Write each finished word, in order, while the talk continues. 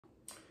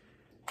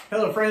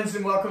Hello friends,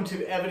 and welcome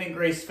to Evident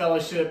Grace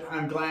Fellowship.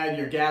 I'm glad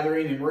you're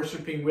gathering and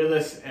worshiping with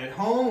us at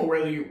home or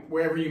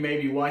wherever you may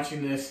be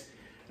watching this.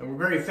 And we're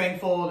very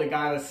thankful that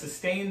God has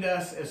sustained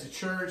us as a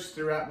church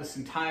throughout this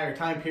entire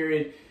time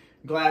period.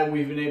 I'm glad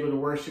we've been able to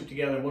worship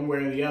together one way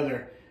or the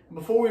other.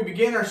 Before we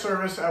begin our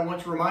service, I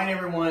want to remind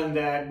everyone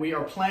that we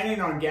are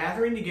planning on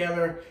gathering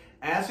together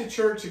as a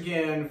church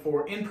again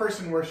for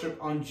in-person worship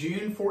on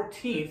June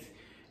 14th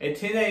at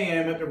 10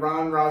 a.m. at the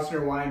Ron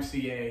Rosner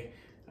YMCA.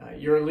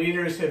 Your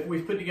leaders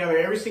we've put together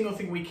every single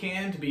thing we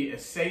can to be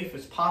as safe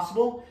as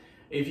possible.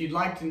 If you'd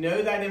like to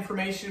know that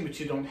information, but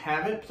you don't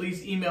have it,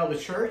 please email the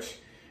church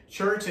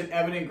at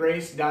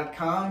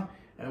evidentgrace.com.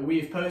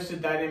 We've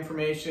posted that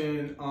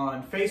information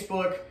on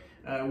Facebook.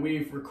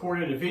 We've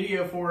recorded a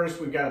video for us.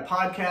 We've got a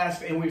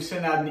podcast, and we've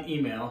sent out an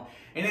email.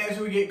 And as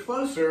we get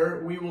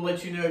closer, we will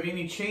let you know of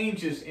any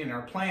changes in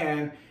our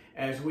plan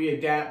as we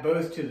adapt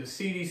both to the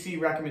CDC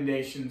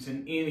recommendations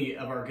and any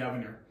of our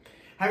governor.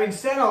 Having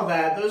said all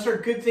that, those are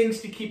good things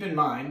to keep in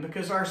mind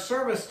because our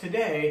service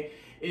today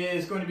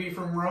is going to be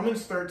from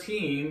Romans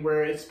 13,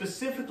 where it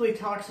specifically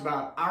talks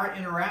about our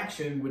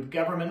interaction with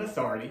government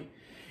authority.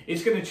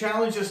 It's going to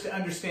challenge us to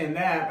understand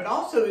that, but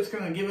also it's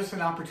going to give us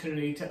an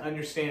opportunity to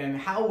understand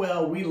how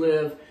well we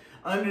live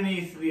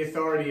underneath the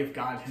authority of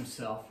God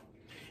Himself.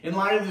 In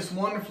light of this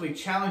wonderfully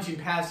challenging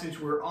passage,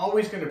 we're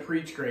always going to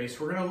preach grace.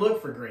 We're going to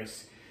look for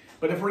grace.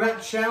 But if we're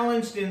not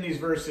challenged in these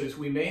verses,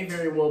 we may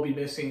very well be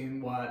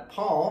missing what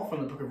Paul from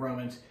the book of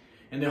Romans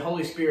and the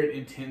Holy Spirit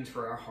intends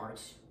for our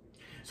hearts.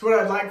 So what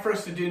I'd like for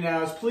us to do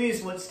now is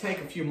please let's take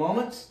a few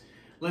moments.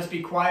 Let's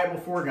be quiet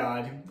before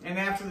God. And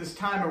after this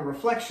time of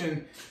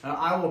reflection,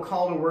 I will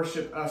call to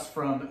worship us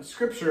from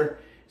Scripture.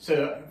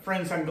 So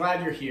friends, I'm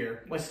glad you're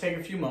here. Let's take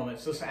a few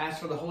moments. Let's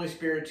ask for the Holy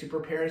Spirit to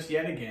prepare us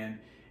yet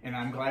again. And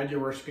I'm glad you're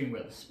worshiping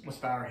with us. Let's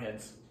bow our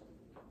heads.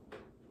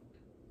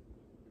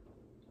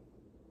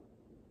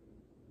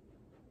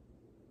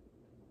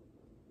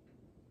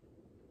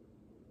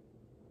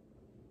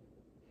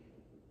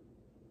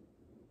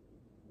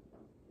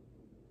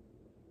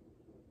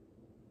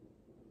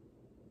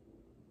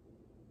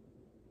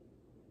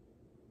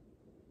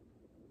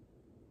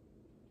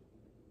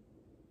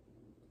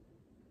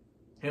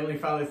 Heavenly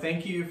Father,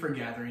 thank you for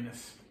gathering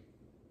us.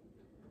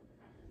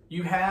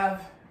 You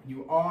have,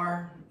 you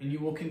are, and you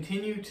will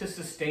continue to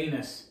sustain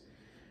us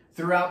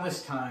throughout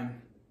this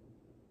time.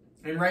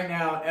 And right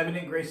now,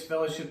 Evident Grace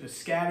Fellowship is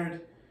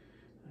scattered,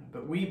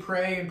 but we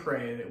pray and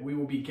pray that we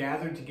will be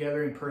gathered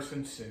together in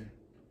person soon.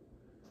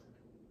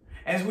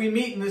 As we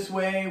meet in this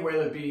way,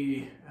 whether it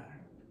be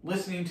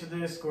listening to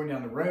this, going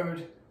down the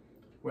road,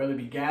 whether it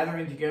be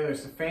gathering together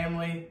as a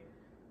family,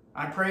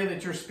 I pray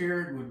that your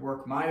Spirit would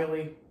work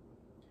mightily.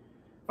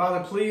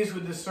 Father, please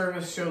with this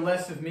service show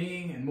less of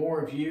me and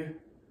more of you.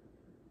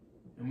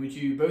 And would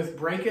you both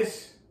break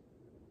us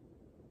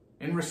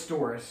and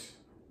restore us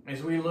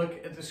as we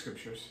look at the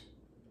Scriptures.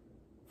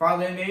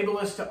 Father, enable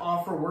us to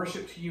offer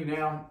worship to you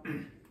now.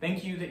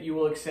 Thank you that you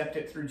will accept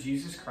it through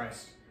Jesus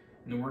Christ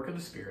and the work of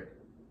the Spirit.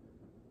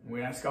 And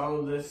we ask all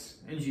of this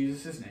in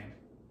Jesus' name.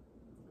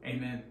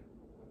 Amen.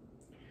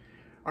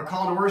 Our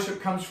call to worship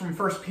comes from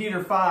 1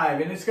 Peter 5,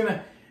 and it's going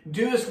to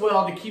do us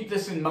well to keep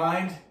this in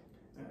mind.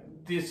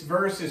 This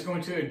verse is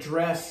going to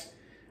address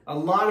a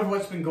lot of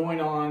what's been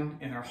going on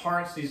in our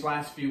hearts these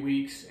last few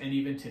weeks and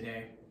even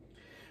today.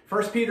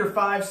 1 Peter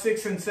 5,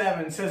 6, and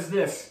 7 says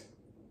this: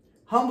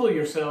 "Humble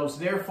yourselves,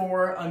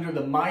 therefore, under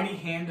the mighty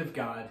hand of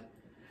God,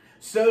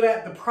 so that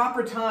at the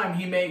proper time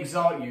He may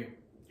exalt you.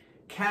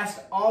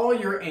 Cast all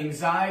your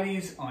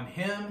anxieties on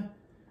Him,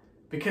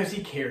 because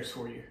He cares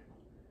for you."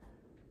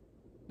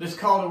 This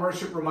call to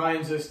worship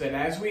reminds us that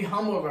as we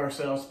humble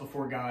ourselves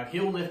before God,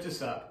 He'll lift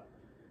us up.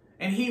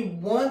 And He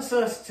wants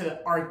us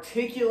to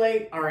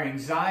articulate our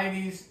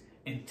anxieties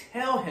and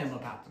tell Him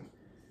about them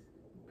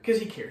because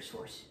He cares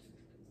for us.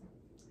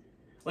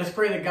 Let's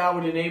pray that God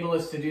would enable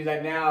us to do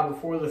that now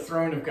before the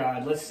throne of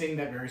God. Let's sing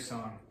that very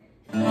song.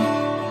 Before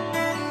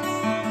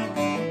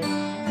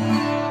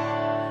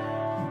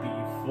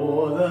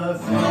the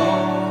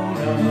throne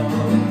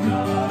of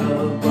God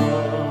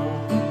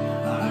above,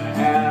 I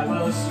have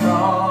a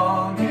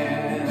strong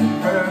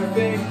and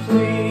perfect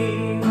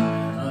plea,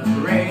 a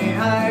great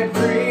high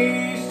priest.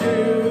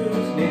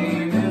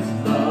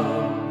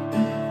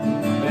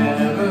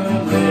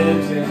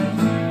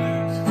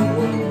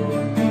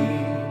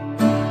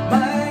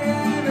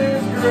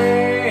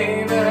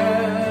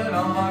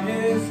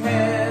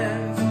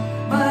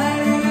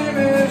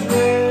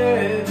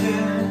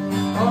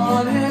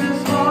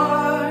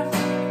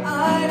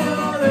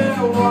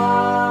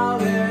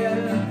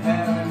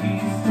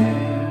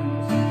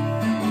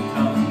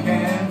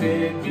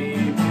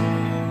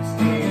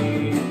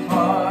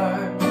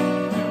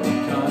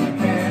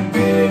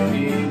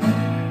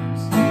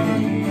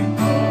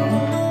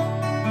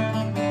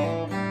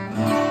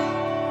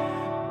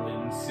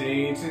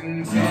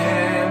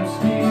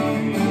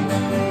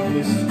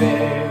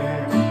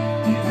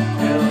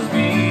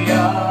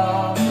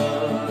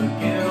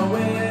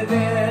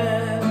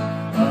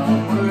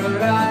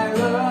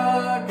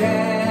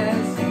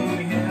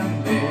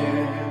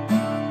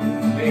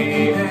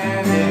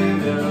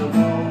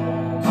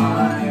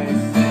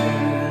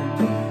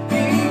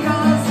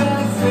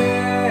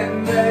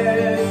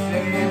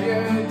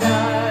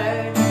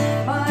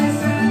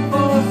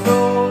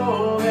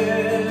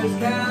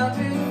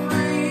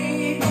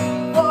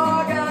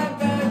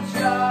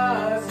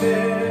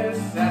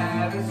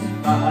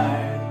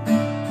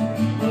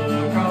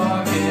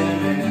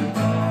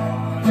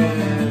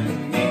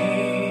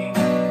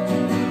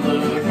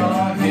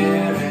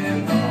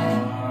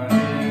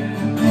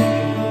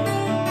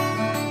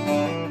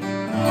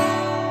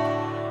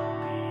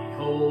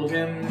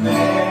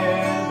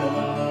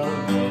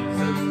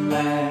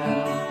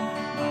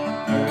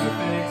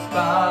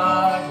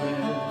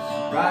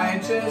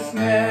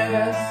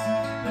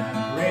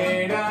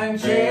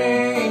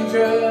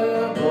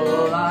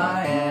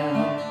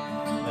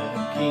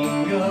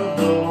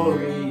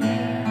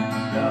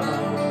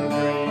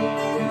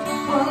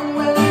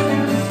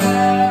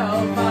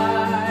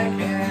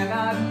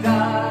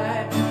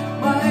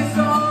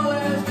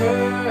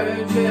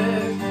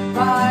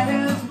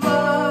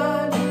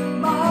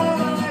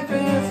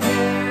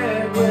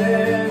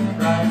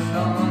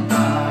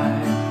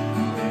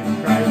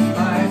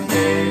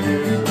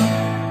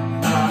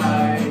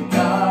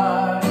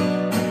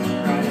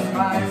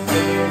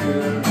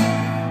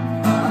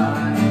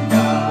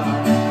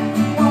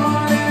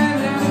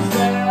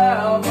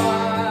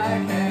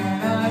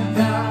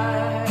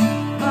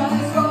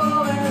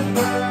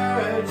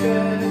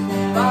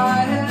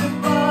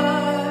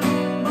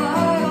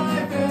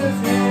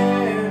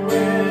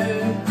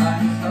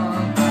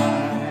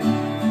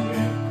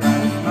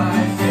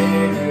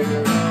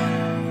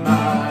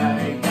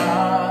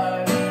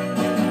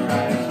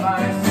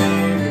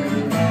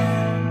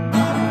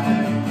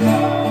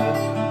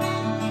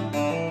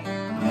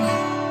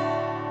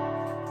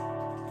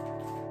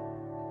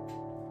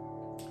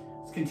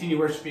 continue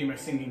worshiping by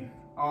singing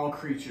All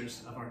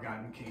Creatures of Our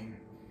God and King.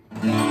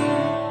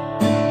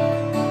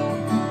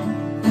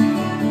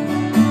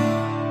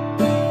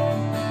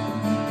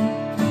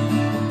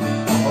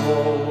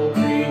 All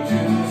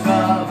creatures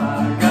of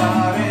our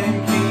God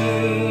and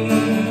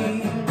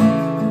King,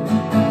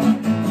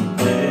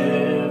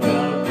 lift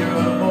up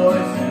your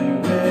voice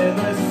and with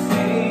us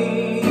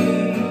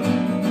sing.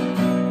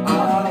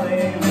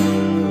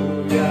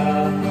 Alleluia,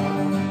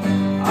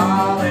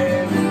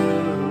 alleluia.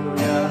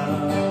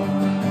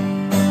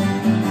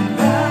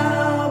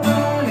 Thou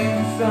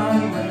burning sun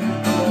with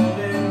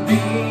golden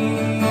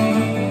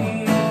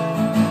beams,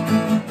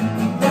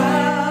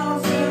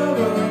 thou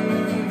silver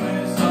moon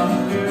with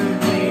softer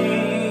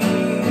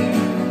gleam.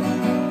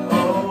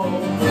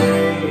 Oh,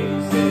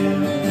 praise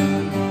Him,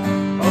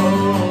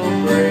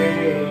 oh,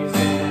 praise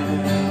Him.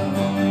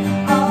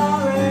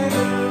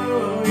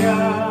 Alleluia,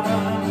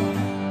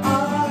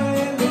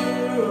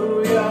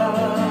 alleluia,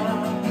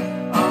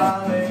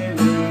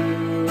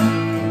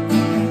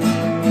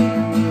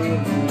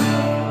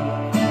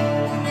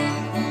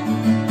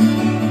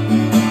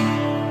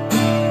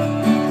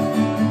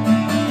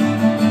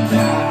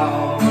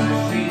 Thou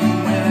rushing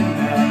wind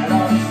that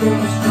art so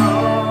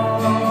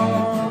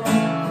strong,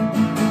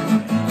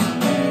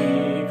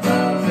 ye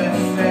clouds that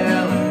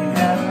sail in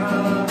heaven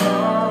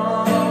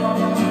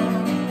along.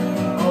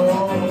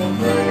 Oh,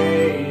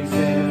 praise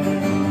Him,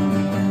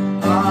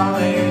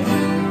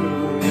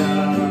 alleluia.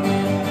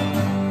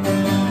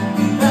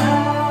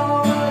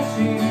 Thou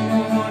rushing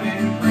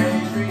morning,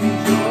 praise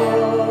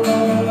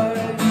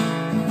rejoice.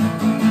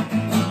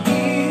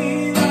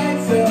 Ye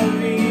lights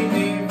of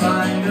evening,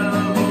 find a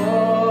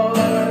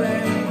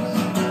voice.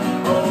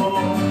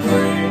 Oh,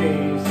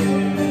 praise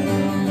Him,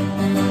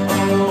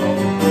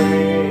 oh,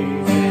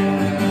 praise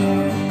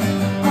Him.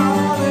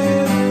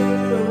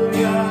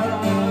 Alleluia,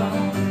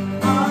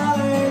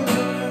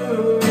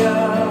 alleluia,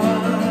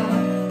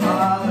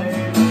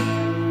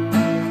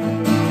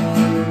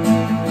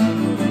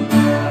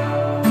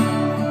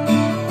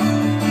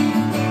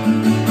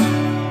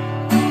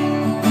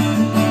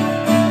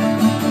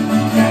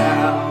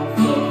 Now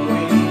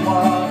flowing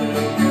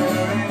water,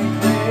 pure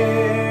and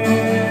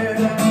clear,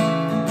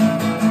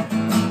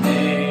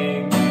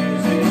 make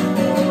music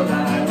for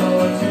Thy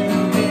Lord to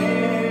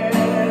hear.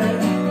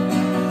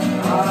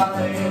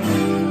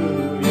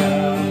 Alleluia,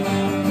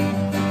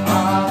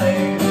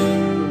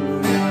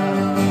 alleluia.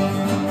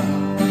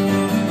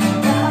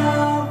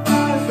 Thou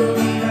fires so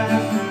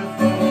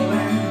masterful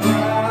and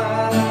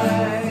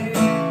bright,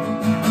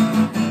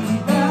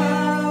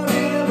 Thou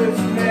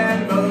givest man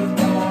both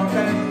warmth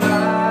and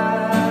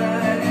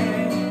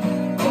light.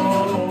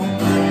 Oh,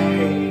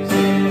 praise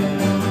Him,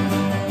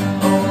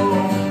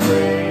 oh,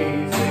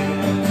 praise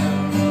Him.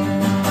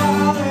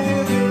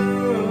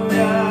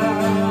 Alleluia,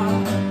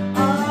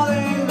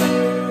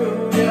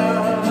 alleluia,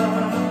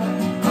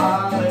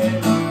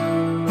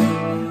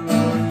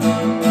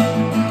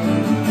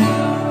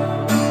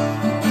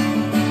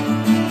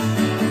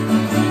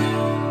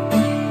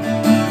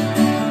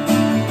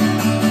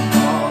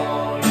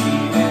 All ye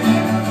that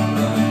have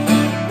a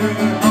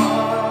tender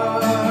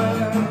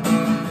heart,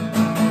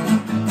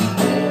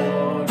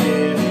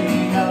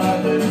 forgiving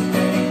others,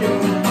 take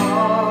your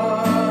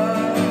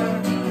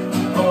part.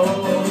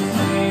 Oh,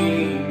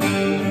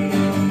 singing,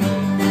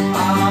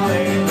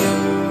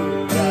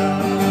 alleluia.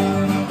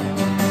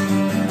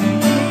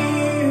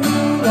 Ye who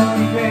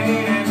love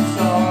pain and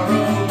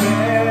sorrow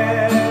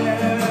bear,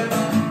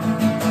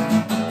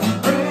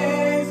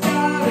 praise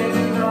God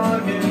and on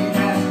Him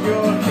cast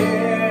your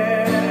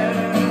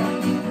care.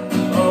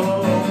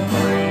 Oh,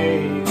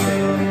 praise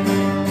Him,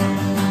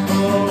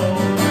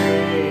 oh,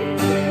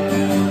 praise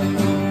Him.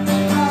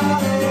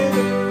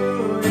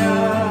 Alleluia,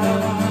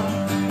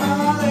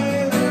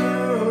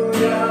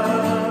 alleluia,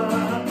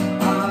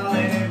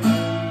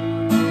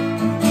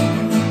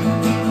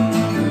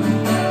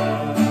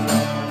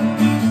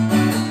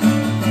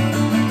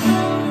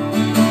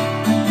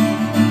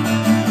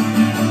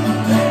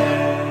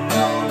 Let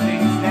all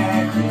things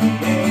that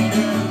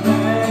Creator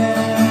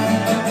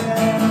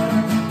bless,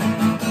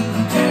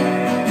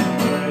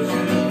 and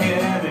worship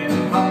Him in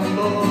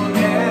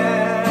humbleness.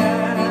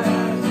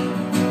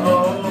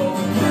 Oh,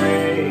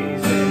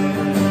 praise Him,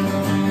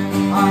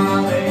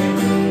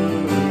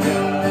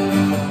 alleluia.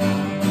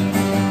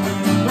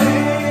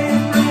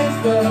 Praise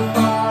the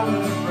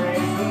Father,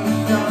 praise the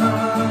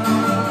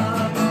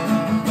Son,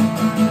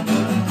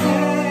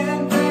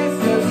 and praise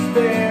the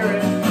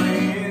Spirit,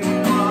 three in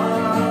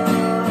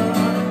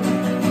one.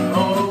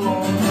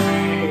 Oh,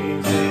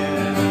 praise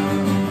Him,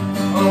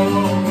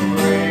 oh,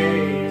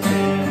 praise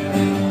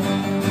Him.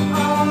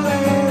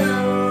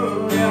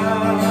 Alleluia,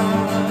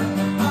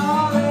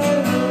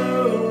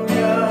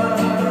 alleluia,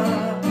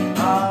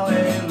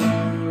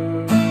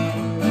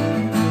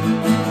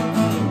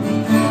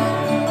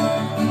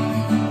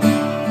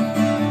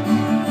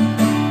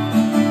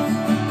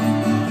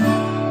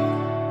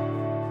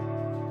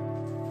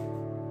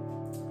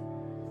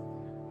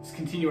 Let's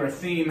continue our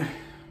theme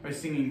by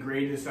singing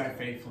Great is Thy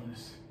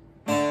Faithfulness.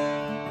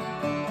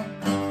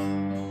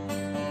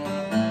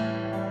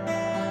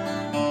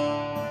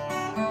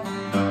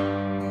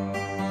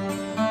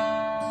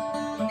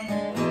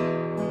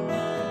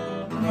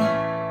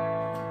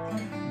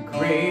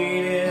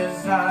 Great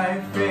is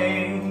thy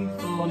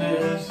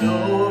faithfulness,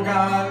 O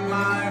God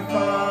my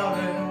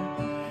Father.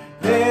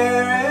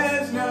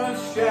 There is no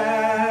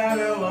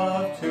shadow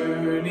of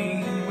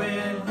turning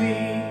with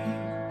thee.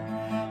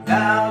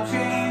 Thou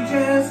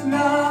changest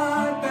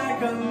not, thy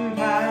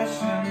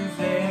compassions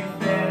they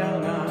fail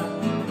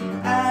not.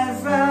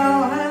 As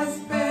thou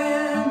hast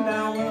been,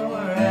 thou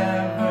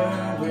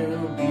forever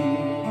will be.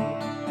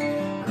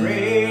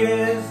 Great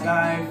is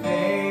thy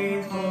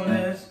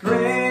faithfulness,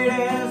 great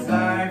is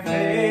thy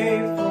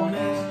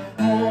faithfulness.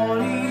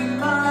 Morning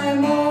by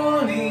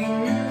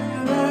morning,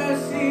 new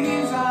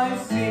mercies I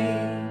see.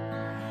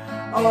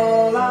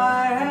 All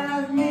I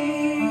have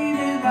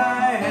needed,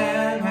 thy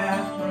hand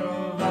hath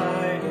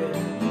provided.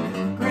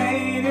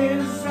 Great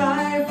is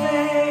thy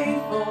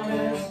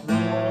faithfulness,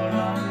 Lord,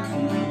 unto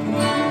me.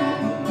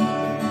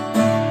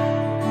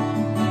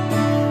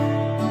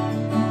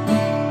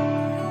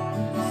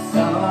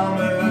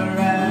 Summer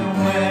and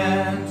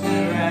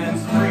winter and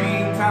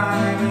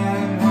springtime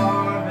and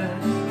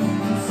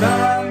harvest,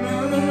 sun,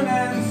 moon,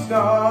 and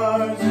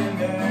stars in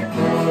their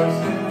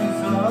courses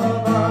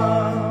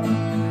above,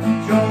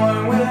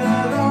 join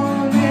with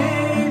all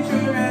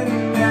nature and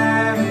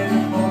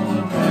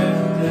manifold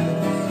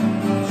witness,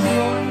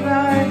 showing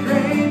thy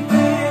great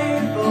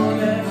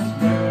faithfulness,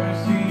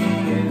 mercy,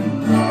 and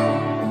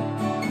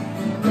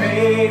love.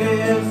 Great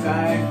is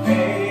thy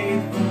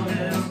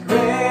faithfulness,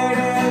 great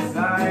is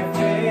thy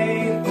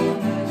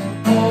faithfulness.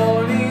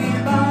 Morning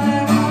by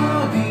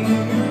morning,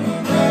 new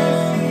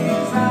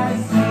mercies I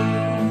see.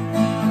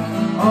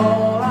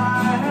 All I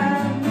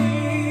have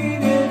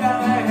needed,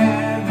 thy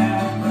hand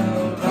hath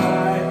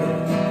provided.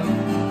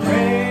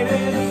 Great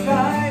is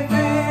thy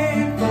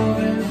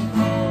faithfulness,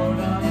 Lord,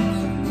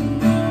 unto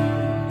me.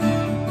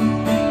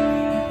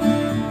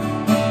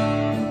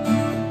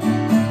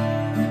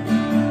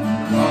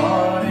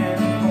 Pardon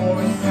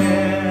for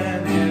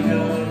sin and a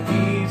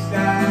peace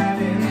that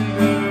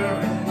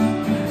endureth.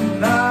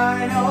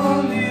 Thine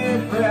own dear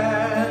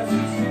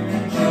presence to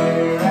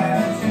share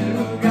and to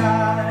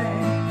guide.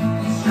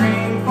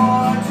 Strength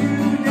for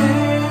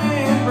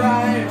today and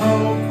bright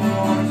hope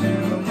for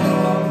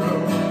tomorrow.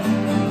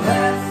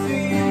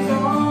 Blessings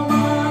all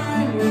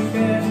mine with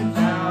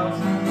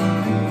 10,000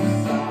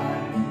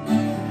 beside.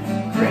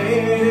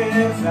 Great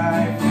is thy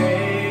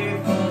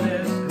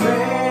faithfulness,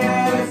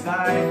 great is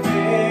thy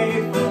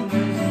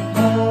faithfulness.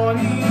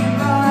 Morning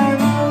by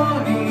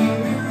morning,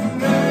 new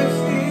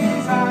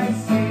mercies I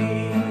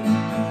see.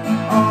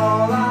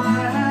 All I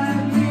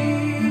have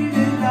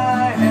needed,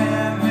 thy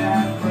hand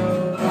hath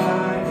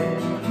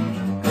provided.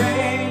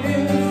 Great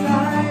is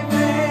thy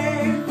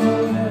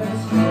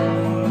faithfulness,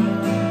 Lord,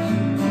 unto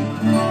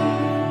me.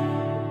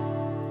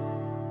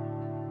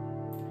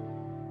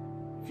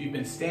 If you've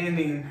been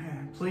standing,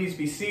 please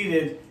be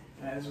seated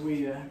as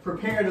we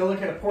prepare to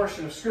look at a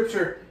portion of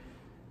Scripture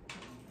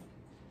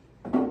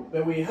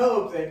that we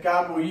hope that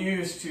God will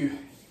use to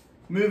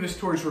move us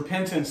towards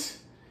repentance.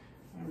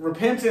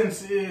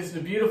 Repentance is the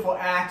beautiful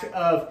act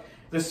of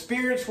the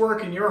Spirit's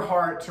work in your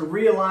heart to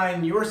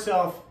realign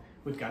yourself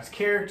with God's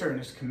character and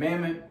His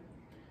commandment.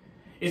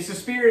 It's the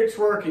Spirit's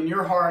work in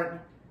your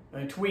heart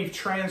to weave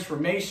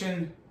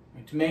transformation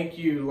and to make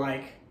you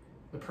like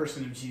the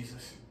person of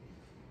Jesus.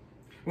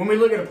 When we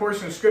look at a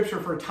portion of Scripture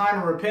for a time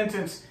of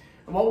repentance,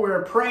 what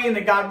we're praying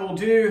that God will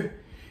do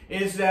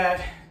is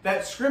that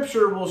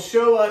Scripture will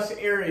show us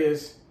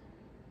areas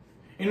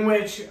in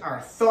which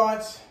our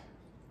thoughts,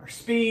 our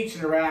speech,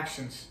 and our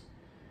actions,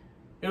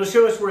 it'll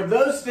show us where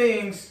those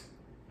things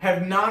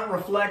have not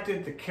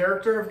reflected the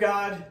character of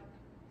God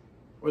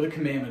or the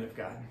commandment of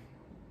God.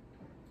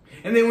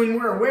 And then when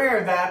we're aware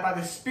of that, by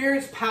the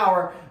Spirit's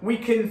power, we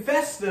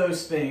confess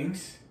those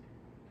things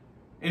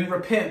and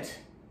repent.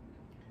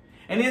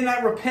 And in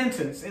that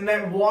repentance, in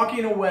that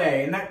walking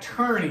away, in that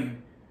turning,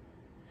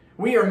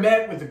 we are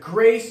met with the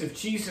grace of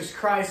Jesus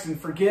Christ and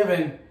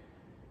forgiven,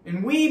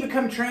 and we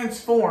become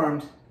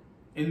transformed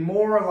and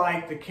more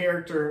like the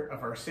character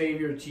of our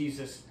Savior,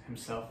 Jesus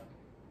Himself.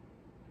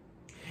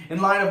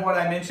 In light of what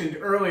I mentioned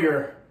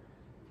earlier,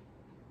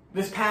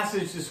 this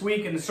passage this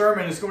week in the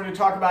sermon is going to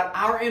talk about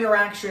our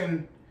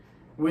interaction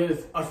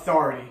with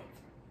authority.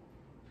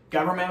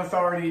 Government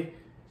authority,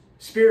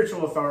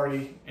 spiritual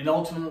authority, and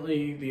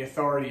ultimately the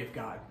authority of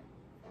God.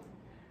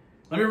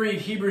 Let me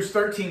read Hebrews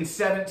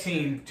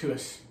 13:17 to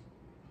us.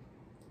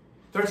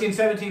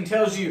 13:17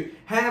 tells you,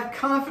 have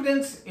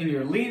confidence in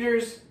your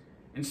leaders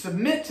and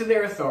submit to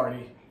their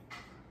authority,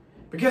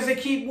 because they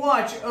keep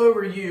watch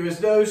over you as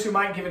those who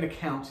might give an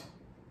account.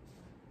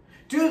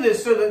 Do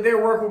this so that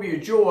their work will be a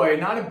joy,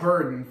 not a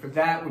burden, for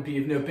that would be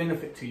of no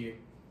benefit to you.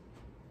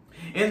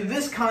 In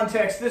this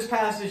context, this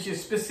passage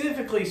is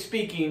specifically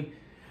speaking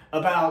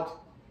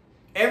about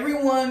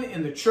everyone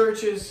in the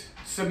church's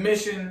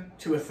submission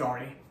to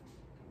authority.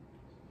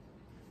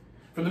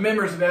 For the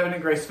members of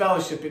Evident Grace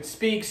Fellowship, it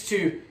speaks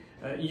to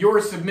your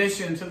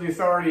submission to the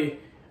authority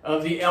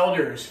of the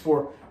elders.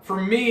 For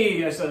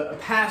me, as a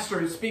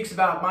pastor, it speaks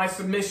about my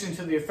submission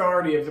to the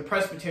authority of the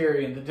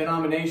presbytery and the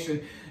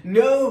denomination.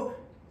 No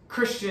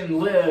Christian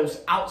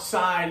lives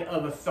outside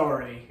of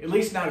authority, at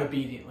least not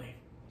obediently.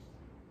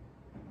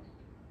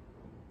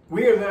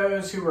 We are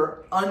those who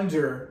are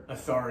under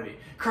authority.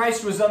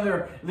 Christ was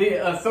under the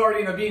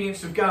authority and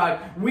obedience of God.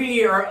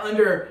 We are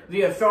under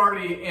the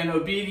authority and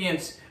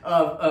obedience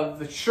of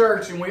the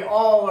church, and we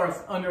all are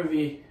under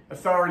the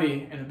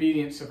authority and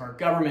obedience of our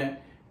government.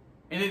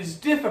 And it's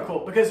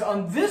difficult because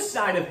on this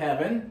side of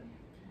heaven,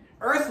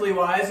 earthly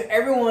wise,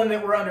 everyone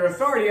that we're under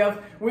authority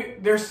of,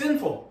 they're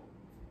sinful.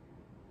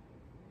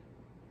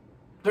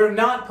 They're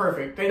not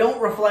perfect. They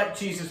don't reflect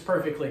Jesus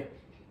perfectly.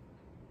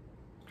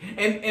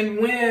 And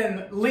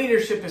when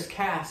leadership is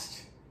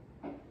cast,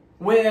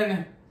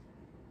 when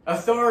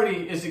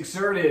authority is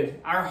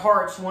exerted, our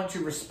hearts want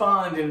to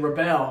respond and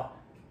rebel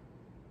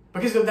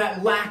because of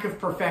that lack of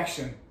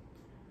perfection.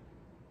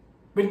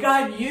 But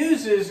God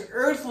uses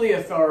earthly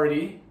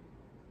authority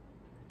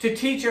to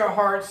teach our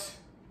hearts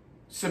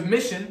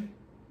submission,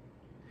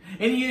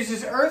 and He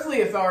uses earthly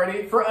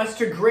authority for us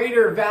to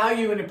greater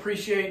value and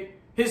appreciate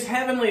His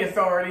heavenly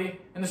authority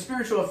and the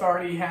spiritual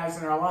authority He has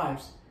in our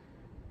lives.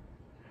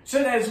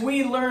 So that as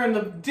we learn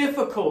the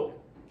difficult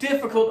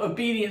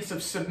obedience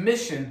of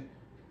submission,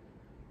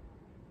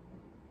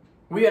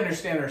 we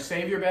understand our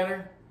Savior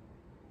better.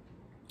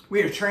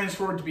 We are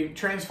transformed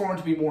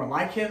to be more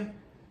like Him.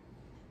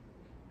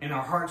 And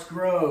our hearts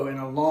grow in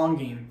a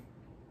longing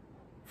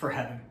for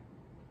heaven.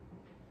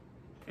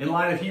 In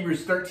light of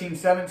Hebrews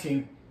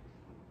 13:17,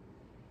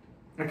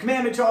 a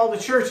commandment to all the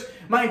church,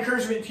 my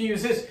encouragement to you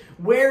is this: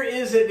 where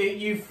is it that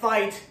you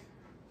fight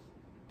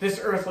this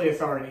earthly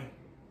authority?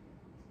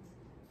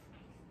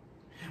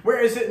 Where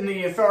is it in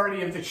the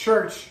authority of the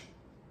church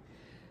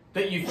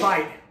that you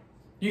fight?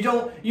 You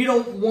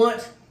don't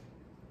want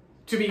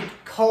to be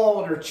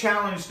called or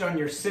challenged on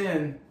your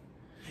sin.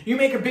 You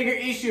make a bigger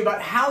issue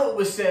about how it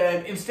was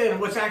said instead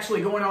of what's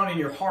actually going on in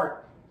your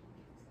heart.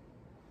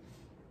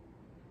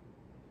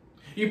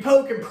 You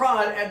poke and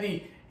prod at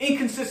the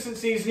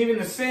inconsistencies and even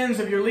the sins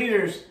of your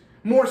leaders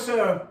more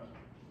so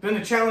than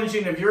the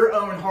challenging of your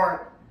own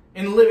heart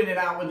and living it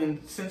out within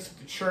the sense of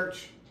the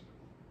church.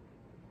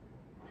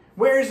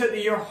 Where is it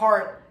that your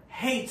heart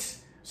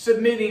hates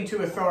submitting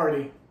to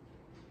authority?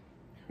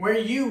 Where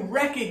you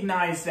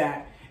recognize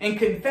that and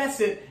confess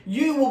it,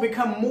 you will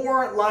become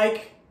more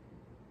like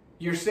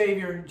your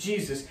Savior,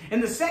 Jesus.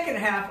 And the second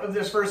half of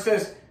this verse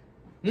says,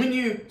 when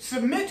you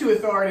submit to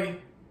authority,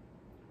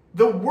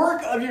 the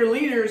work of your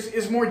leaders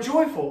is more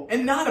joyful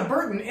and not a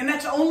burden, and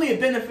that's only a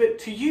benefit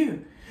to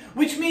you.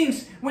 Which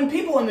means when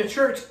people in the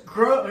church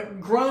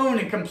groan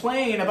and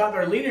complain about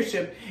their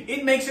leadership,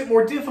 it makes it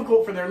more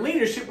difficult for their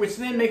leadership, which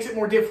then makes it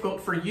more difficult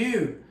for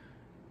you.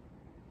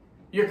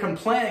 Your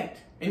complaint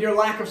and your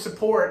lack of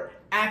support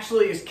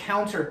actually is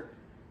counter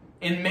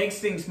and makes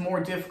things more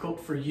difficult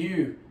for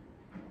you.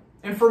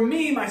 And for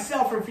me,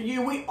 myself, and for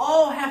you, we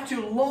all have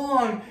to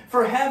long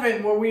for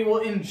heaven where we will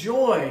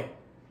enjoy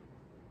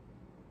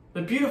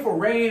the beautiful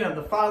reign of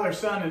the Father,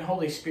 Son, and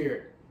Holy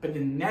Spirit. But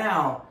then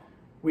now,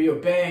 we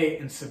obey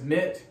and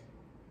submit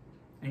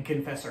and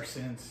confess our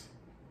sins.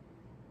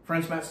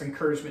 Friends, that's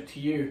encouragement to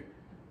you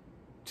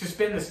to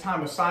spend this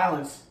time of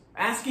silence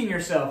asking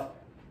yourself,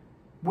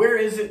 where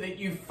is it that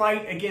you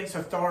fight against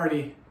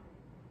authority?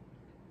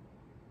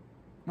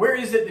 Where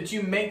is it that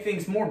you make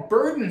things more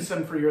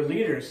burdensome for your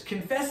leaders?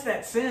 Confess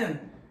that sin.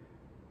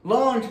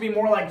 Long to be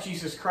more like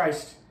Jesus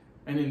Christ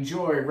and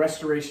enjoy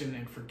restoration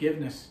and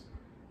forgiveness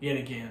yet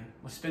again.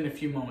 Let's spend a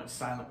few moments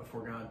silent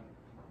before God.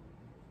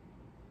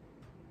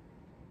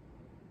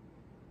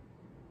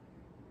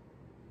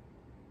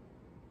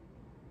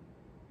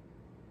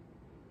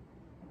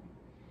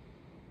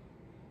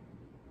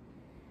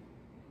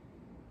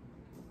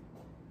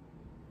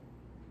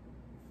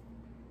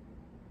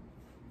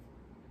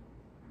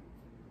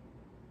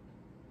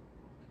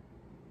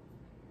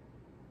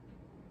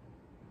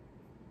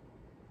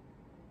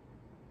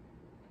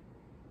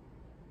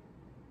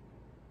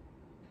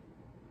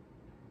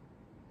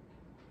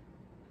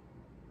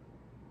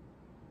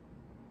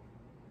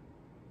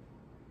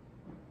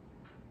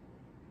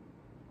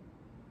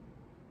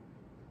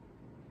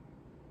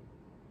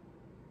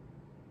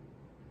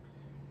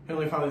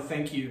 Heavenly Father,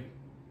 thank you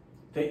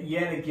that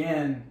yet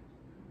again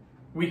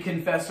we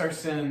confess our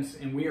sins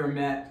and we are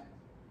met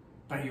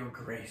by your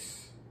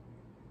grace.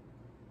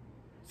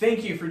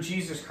 Thank you for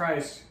Jesus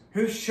Christ,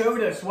 who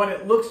showed us what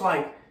it looks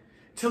like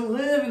to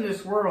live in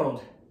this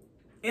world,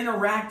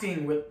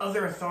 interacting with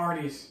other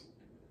authorities.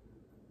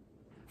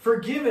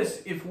 Forgive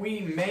us if we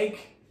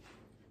make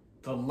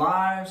the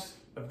lives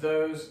of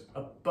those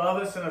above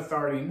us in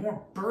authority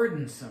more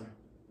burdensome.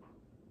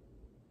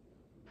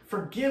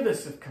 Forgive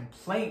us of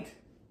complaint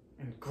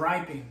and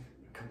griping,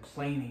 and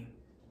complaining.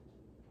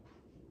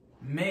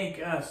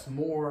 Make us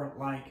more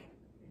like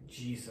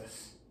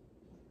Jesus.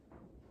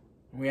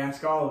 We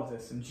ask all of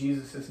this in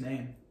Jesus'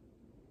 name.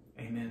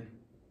 Amen.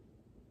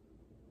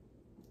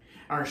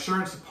 Our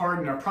assurance of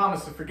pardon, our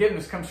promise of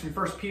forgiveness comes from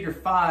 1 Peter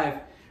 5,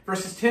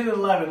 verses 10 and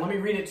 11. Let me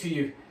read it to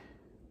you.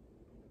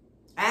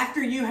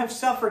 After you have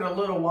suffered a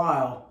little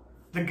while,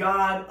 the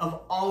God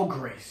of all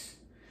grace,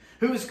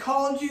 who has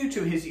called you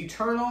to his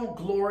eternal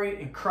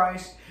glory in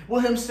Christ,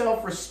 will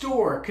himself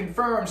restore,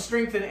 confirm,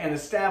 strengthen, and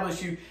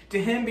establish you.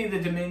 To him be the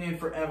dominion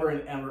forever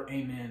and ever.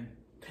 Amen.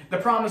 The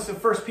promise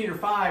of 1 Peter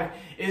 5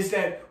 is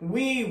that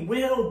we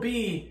will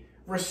be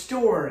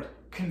restored,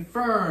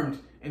 confirmed,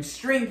 and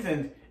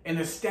strengthened and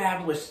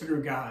established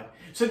through God.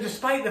 So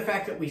despite the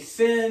fact that we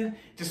sin,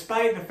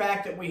 despite the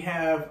fact that we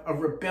have a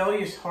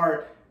rebellious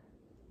heart,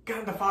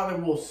 God the Father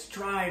will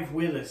strive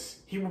with us.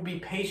 He will be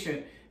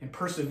patient and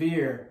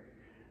persevere.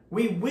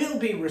 We will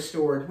be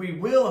restored. We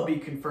will be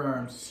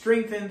confirmed,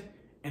 strengthened,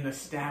 and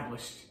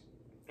established.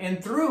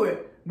 And through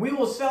it, we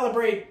will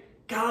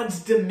celebrate God's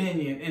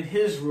dominion and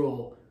his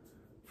rule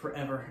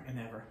forever and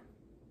ever.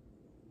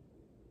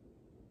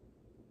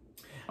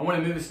 I want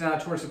to move us now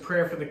towards a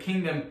prayer for the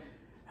kingdom.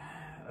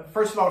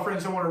 First of all,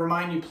 friends, I want to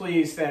remind you,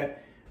 please,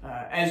 that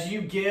as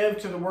you give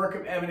to the work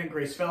of Evident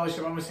Grace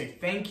Fellowship, I want to say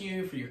thank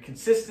you for your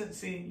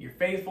consistency, your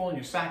faithful, and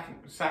your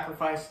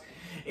sacrifice.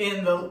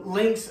 In the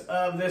links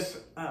of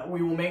this,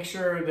 we will make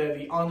sure that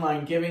the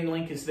online giving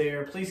link is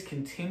there. Please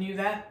continue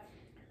that.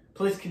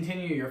 Please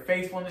continue your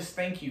faithfulness.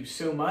 Thank you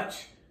so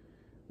much.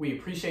 We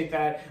appreciate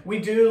that. We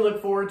do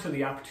look forward to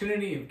the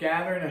opportunity of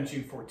gathering on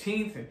June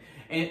 14th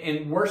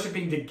and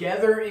worshiping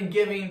together in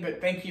giving,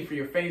 but thank you for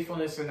your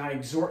faithfulness, and I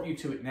exhort you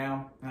to it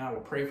now, and I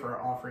will pray for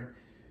our offering.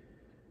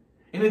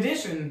 In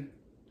addition,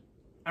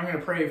 I'm going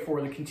to pray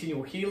for the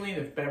continual healing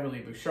of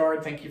Beverly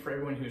Bouchard. Thank you for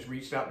everyone who has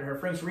reached out to her.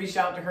 Friends, reach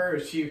out to her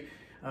as she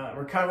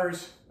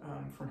recovers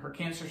from her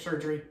cancer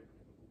surgery.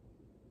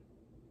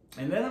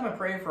 And then I'm going to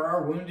pray for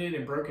our wounded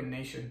and broken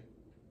nation.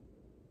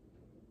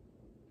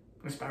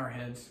 Let's bow our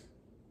heads.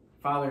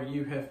 Father,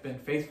 you have been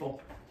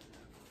faithful.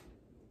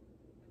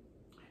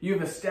 You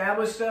have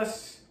established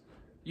us.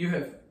 You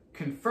have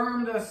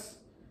confirmed us.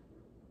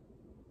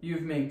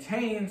 You've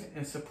maintained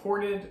and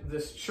supported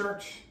this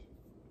church.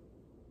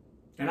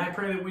 And I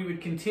pray that we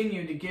would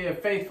continue to give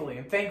faithfully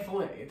and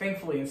thankfully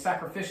and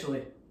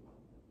sacrificially.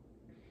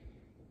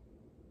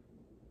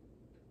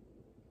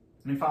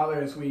 And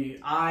Father, as we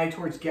eye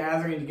towards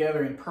gathering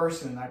together in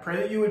person, I pray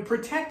that you would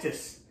protect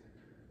us.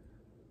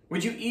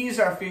 Would you ease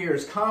our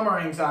fears, calm our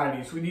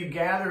anxieties? Would you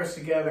gather us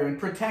together and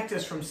protect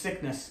us from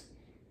sickness?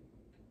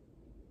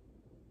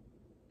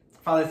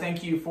 Father,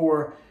 thank you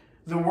for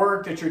the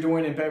work that you're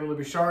doing in Beverly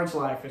Bouchard's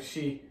life as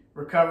she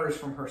recovers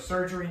from her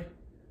surgery.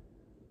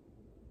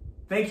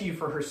 Thank you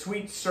for her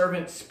sweet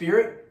servant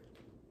spirit,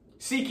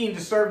 seeking to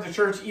serve the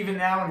church even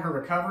now in her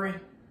recovery.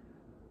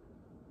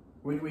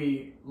 Would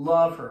we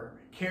love her,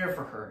 care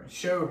for her, and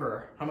show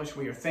her how much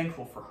we are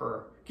thankful for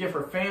her. Give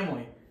her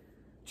family,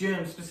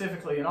 Jim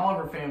specifically, and all of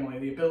her family,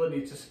 the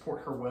ability to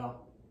support her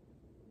well.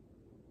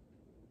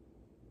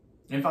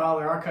 And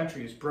Father, our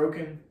country is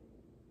broken.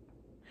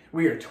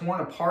 We are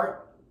torn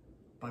apart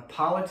by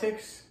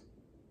politics.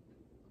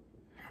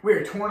 We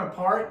are torn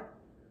apart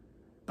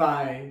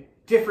by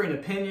different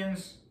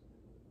opinions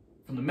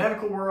from the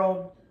medical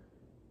world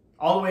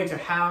all the way to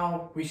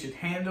how we should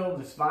handle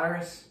this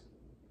virus.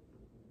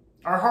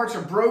 Our hearts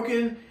are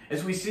broken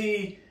as we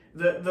see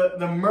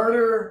the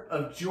murder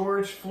of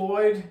George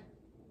Floyd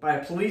by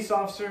a police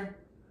officer.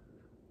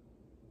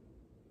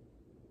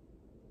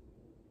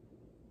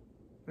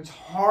 It's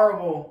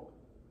horrible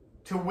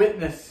to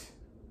witness.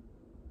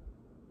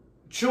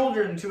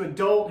 Children to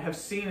adult have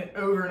seen it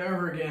over and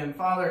over again.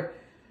 Father,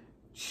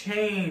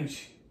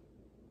 change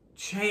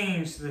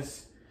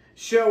this.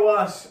 Show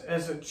us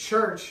as a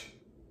church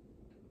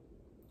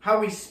how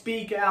we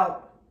speak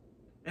out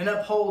and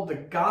uphold the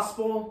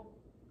gospel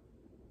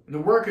and the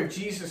work of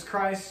Jesus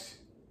Christ,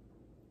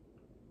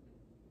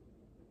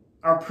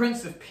 our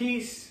Prince of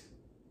Peace.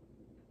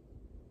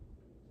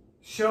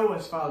 Show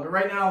us, Father. But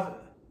right now,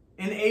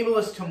 enable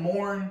us to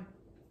mourn.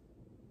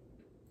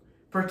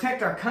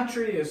 Protect our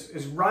country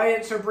as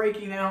riots are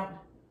breaking out.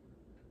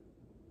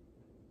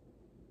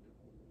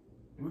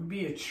 Would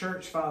be a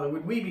church, Father.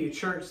 Would we be a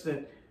church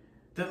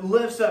that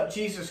lifts up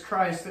Jesus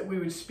Christ, that we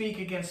would speak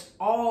against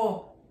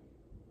all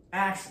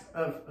acts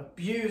of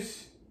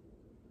abuse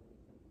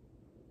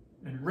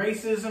and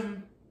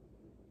racism.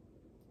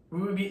 We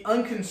would be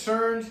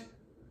unconcerned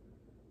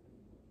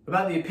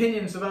about the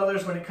opinions of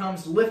others when it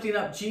comes to lifting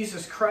up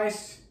Jesus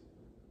Christ,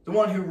 the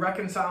one who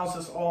reconciles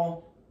us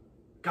all.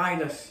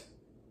 Guide us.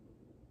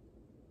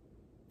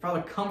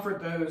 Father,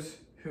 comfort those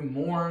who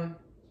mourn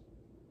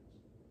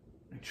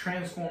and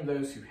transform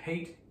those who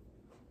hate.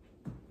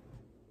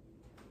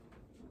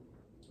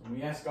 And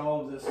we ask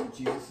all of this in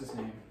Jesus'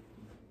 name.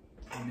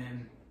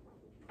 Amen.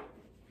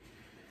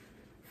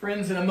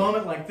 Friends, in a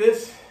moment like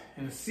this,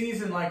 in a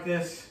season like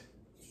this,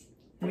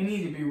 we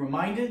need to be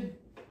reminded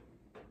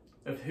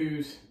of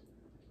whose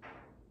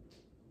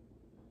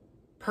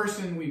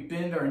person we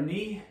bend our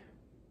knee.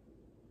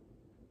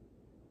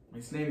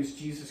 His name is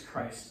Jesus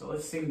Christ. So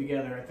let's sing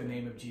together at the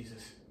name of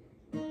Jesus.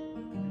 At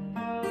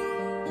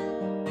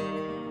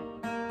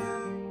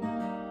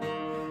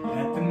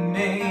the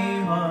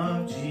name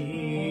of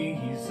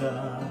Jesus,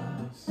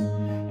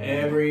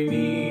 every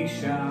knee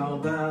shall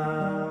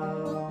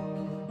bow,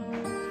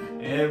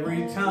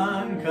 every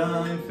tongue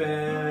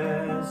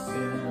confess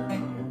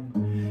Him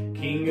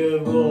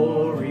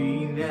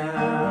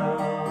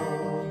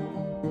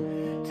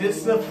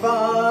 'Tis the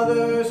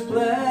Father's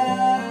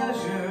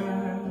pleasure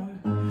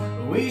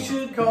we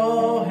should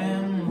call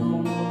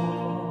him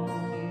Lord,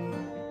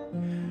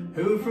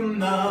 who from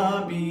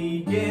the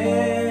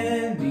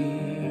beginning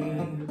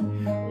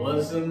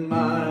was the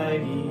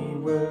mighty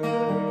Word,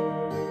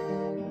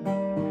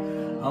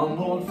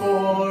 humbled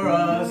for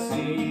a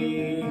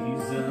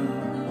season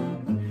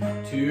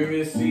to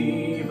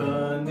receive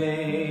a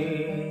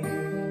name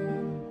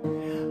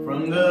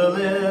from the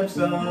lips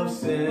of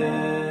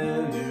sinners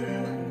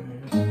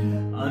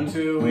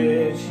unto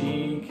which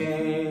he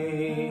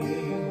came.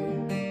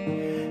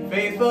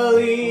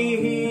 Faithfully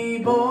he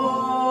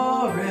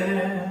bore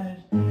it,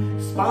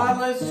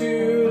 spotless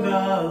to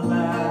the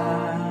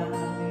last,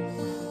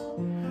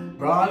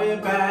 brought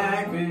it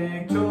back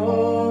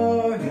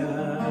victorious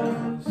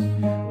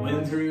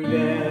when through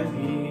death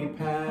he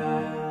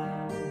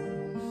passed.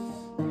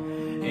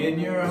 In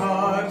your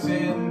hearts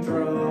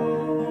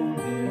enthroned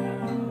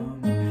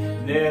him,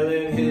 there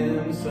let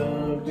him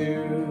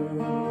subdue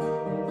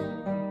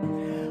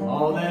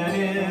all that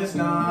is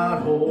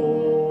not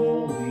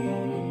holy,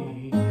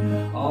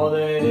 all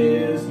that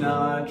is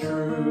not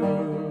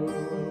true.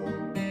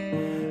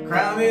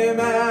 Crown him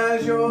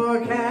as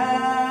your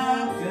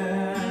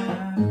captain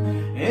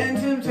in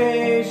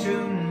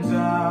temptation's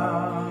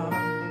hour.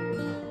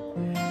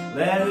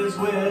 Let his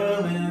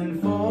will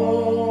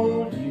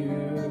enfold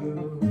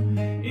you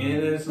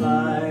in his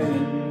light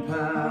and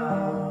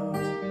power.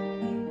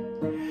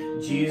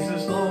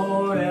 Jesus,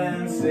 Lord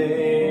and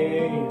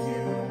Savior,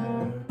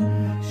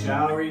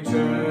 shall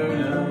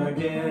return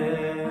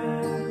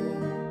again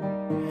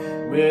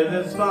with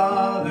his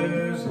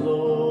Father's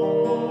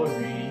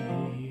glory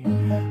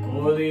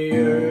o'er the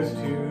earth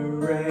to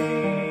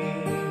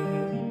reign.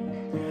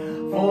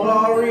 For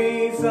all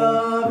wreaths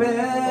of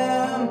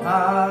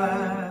empire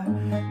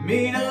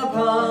meet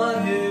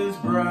upon his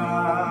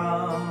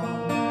brow,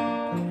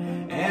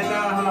 and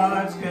our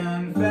hearts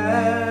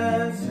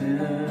confess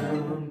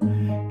him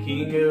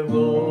King of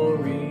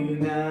glory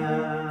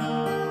now.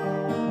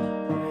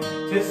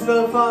 'Tis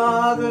the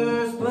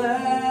Father's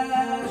pleasure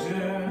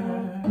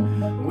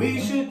we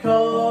should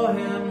call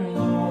him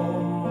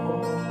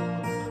Lord,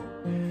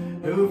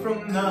 who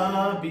from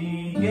the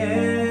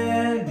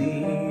beginning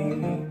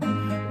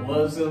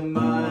was a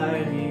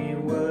mighty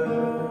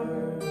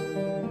Word,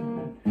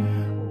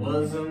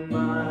 was a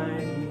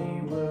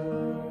mighty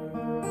Word.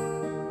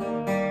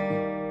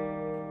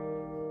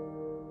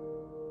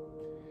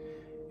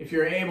 If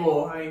you're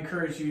able, I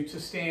encourage you to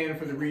stand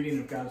for the reading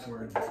of God's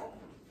Word.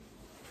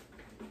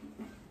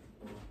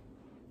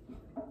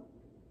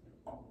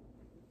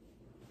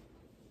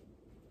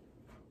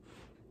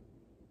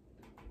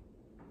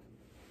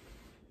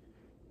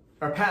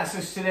 Our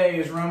passage today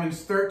is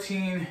Romans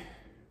 13,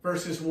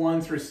 verses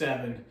 1 through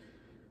 7.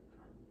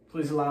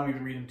 Please allow me to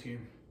read them to you.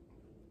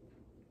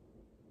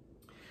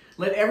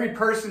 Let every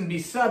person be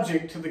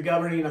subject to the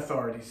governing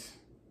authorities.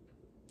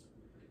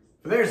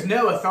 For there is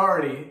no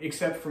authority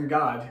except from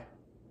God,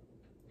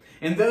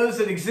 and those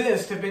that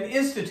exist have been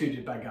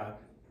instituted by God.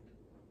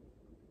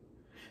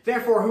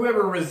 Therefore,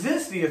 whoever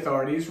resists the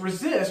authorities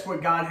resists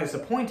what God has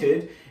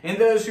appointed, and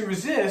those who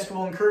resist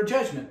will incur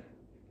judgment.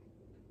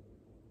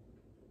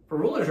 For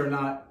rulers are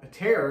not a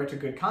terror to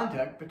good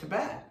conduct, but to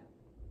bad.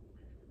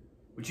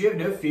 Would you have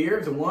no fear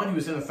of the one who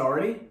is in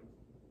authority?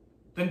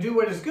 Then do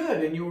what is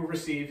good, and you will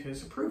receive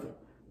his approval.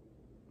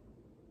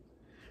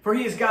 For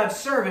he is God's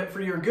servant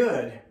for your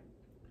good.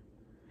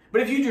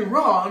 But if you do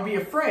wrong, be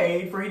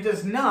afraid, for he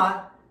does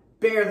not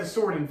bear the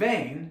sword in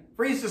vain.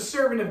 For he is the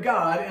servant of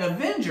God, an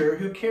avenger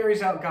who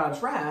carries out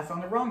God's wrath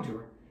on the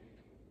wrongdoer.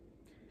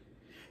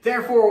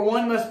 Therefore,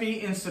 one must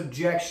be in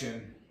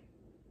subjection,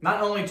 not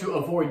only to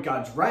avoid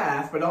God's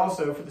wrath, but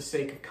also for the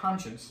sake of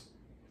conscience.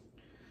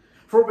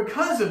 For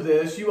because of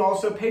this, you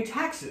also pay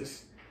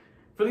taxes.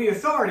 For the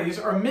authorities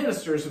are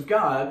ministers of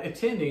God,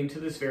 attending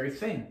to this very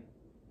thing.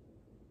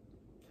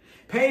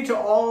 Pay to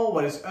all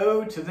what is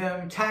owed to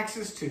them,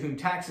 taxes to whom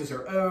taxes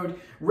are owed,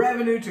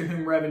 revenue to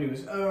whom revenue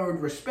is owed,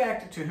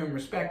 respect to whom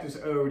respect is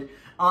owed,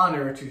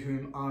 honor to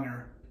whom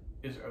honor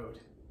is owed.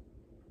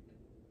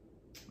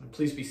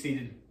 Please be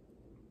seated.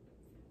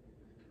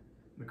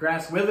 The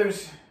grass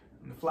withers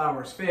and the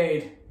flowers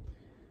fade,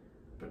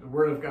 but the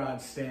word of God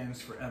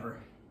stands forever.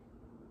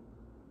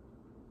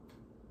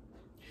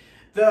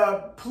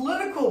 The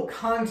political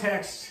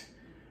context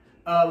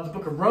of the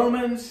book of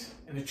Romans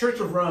and the Church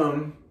of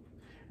Rome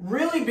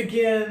really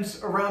begins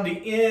around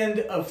the end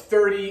of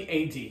 30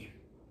 AD.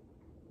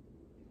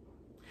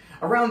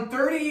 Around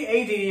 30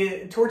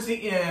 AD, towards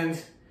the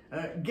end,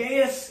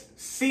 Gaius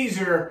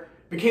Caesar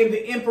became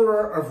the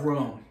emperor of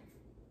Rome.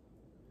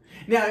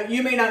 Now,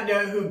 you may not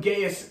know who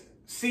Gaius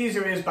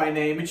Caesar is by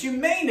name, but you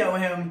may know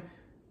him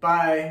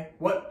by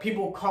what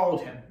people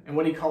called him and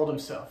what he called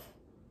himself.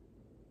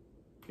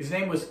 His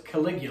name was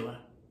Caligula.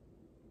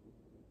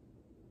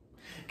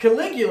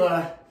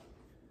 Caligula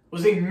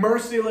was a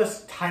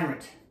merciless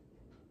tyrant.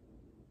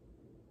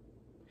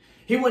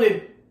 He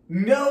wanted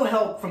no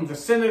help from the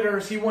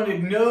senators. He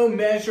wanted no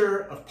measure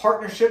of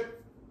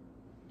partnership.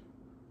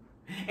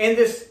 And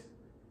this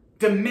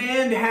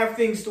demand to have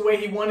things the way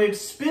he wanted,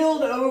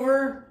 spilled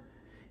over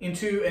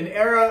into an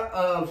era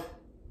of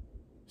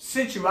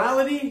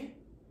sensuality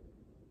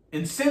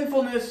and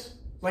sinfulness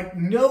like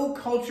no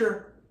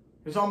culture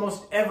has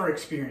almost ever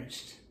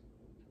experienced.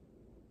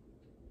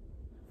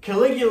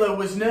 Caligula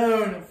was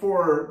known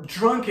for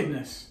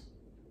drunkenness,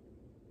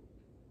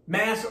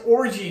 mass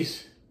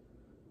orgies,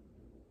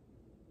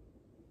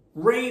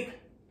 rape,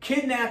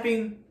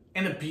 kidnapping,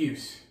 and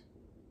abuse.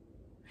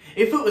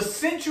 If it was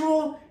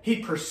sensual, he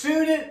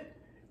pursued it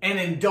and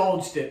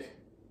indulged it.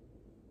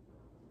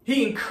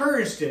 He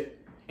encouraged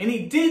it, and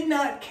he did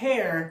not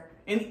care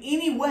in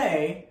any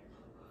way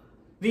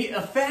the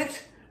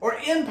effect or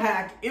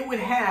impact it would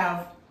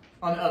have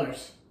on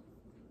others.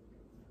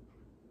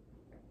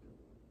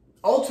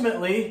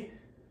 Ultimately,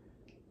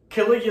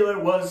 Caligula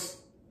was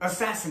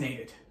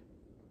assassinated.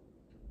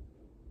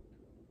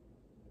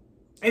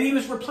 And he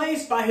was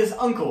replaced by his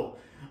uncle,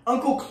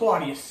 Uncle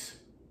Claudius.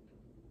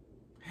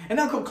 And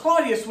Uncle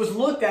Claudius was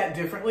looked at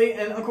differently,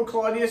 and Uncle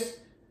Claudius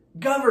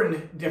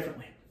governed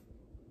differently.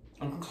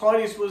 Uncle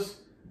Claudius was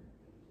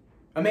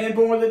a man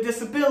born with a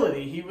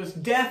disability. He was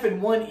deaf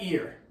in one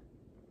ear.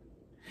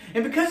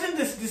 And because of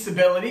this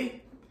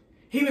disability,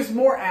 he was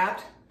more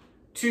apt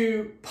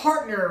to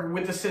partner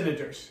with the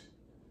senators.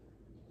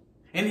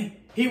 And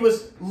he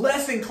was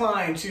less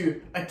inclined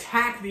to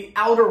attack the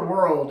outer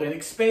world and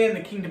expand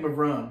the kingdom of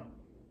Rome.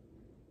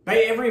 By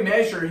every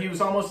measure, he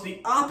was almost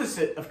the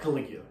opposite of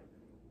Caligula.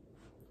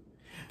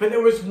 But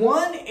there was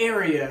one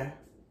area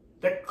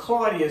that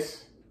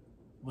Claudius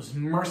was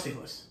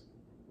merciless.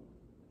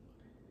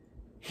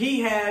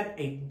 He had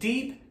a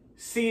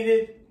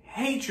deep-seated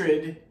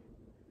hatred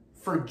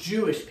for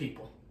Jewish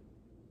people.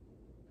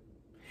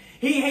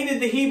 He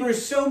hated the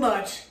Hebrews so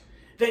much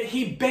that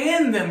he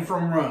banned them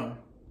from Rome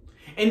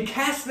and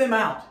cast them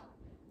out.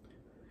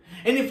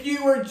 And if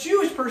you were a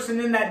Jewish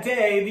person in that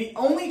day, the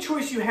only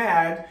choice you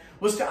had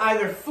was to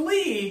either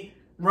flee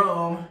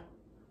Rome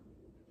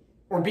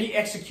or be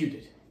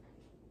executed.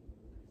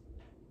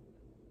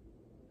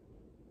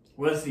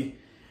 Well, as the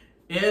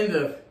end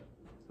of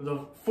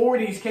the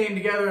 40s came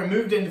together and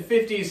moved into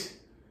 50s,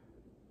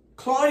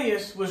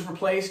 Claudius was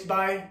replaced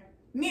by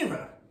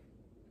Nero.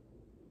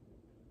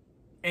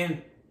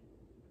 And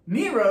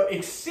Nero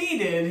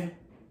exceeded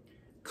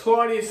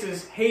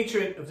Claudius's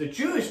hatred of the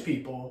Jewish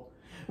people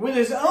with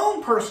his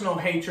own personal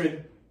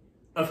hatred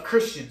of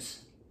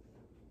Christians.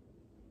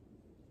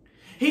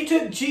 He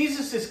took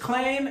Jesus'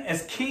 claim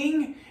as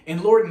King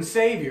and Lord and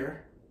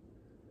Savior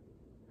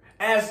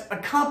as a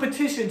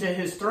competition to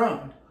his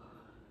throne.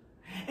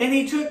 And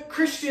he took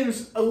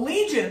Christians'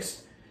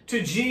 allegiance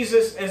to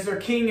Jesus as their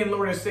King and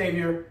Lord and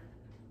Savior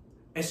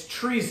as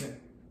treason.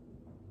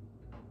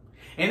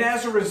 And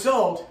as a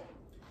result,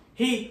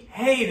 he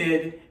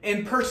hated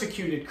and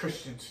persecuted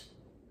Christians.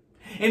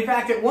 In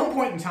fact, at one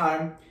point in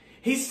time,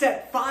 he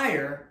set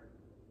fire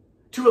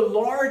to a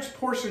large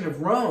portion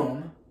of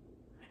Rome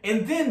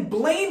and then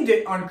blamed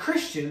it on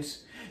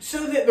Christians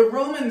so that the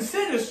Roman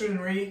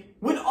citizenry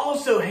would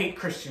also hate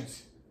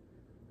Christians.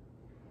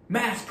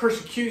 Mass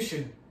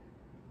persecution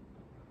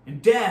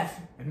and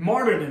death and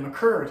martyrdom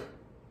occurred.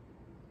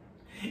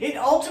 It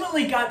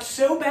ultimately got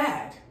so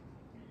bad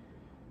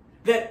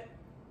that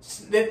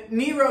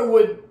Nero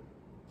would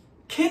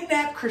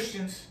kidnap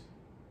Christians,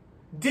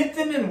 dip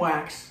them in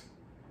wax,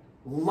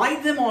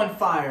 light them on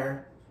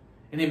fire,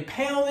 and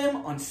impale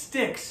them on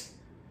sticks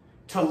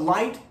to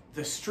light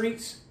the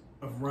streets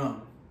of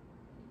Rome.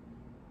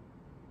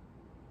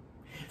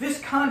 This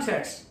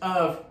context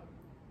of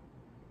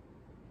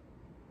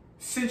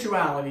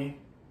sensuality,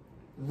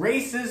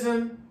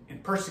 racism,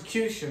 and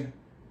persecution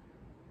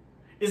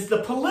is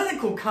the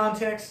political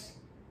context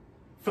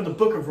for the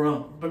book of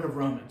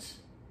Romans.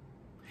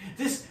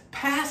 This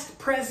past,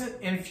 present,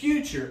 and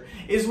future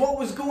is what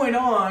was going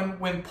on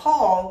when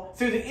Paul,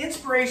 through the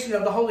inspiration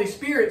of the Holy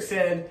Spirit,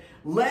 said,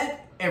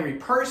 "Let every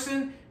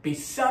person be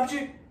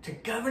subject to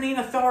governing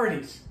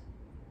authorities."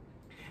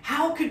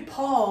 How could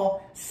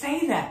Paul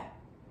say that?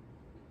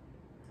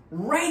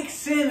 Rank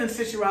sin and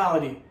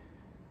sensuality.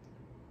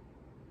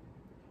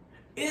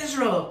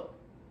 Israel,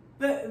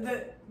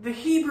 the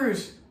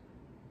Hebrews,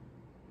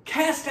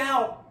 cast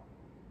out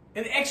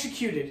and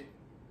executed.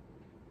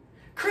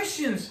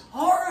 Christians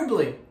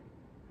horribly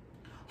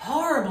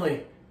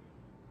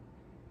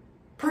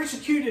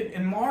persecuted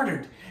and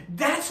martyred.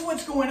 That's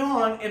what's going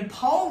on, and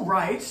Paul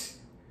writes,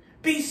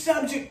 be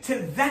subject to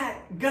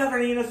that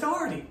governing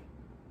authority.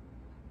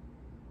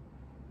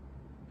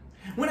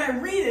 When I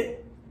read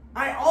it,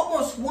 I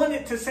almost want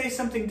it to say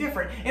something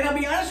different. And I'll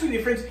be honest with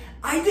you, friends,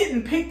 I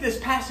didn't pick this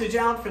passage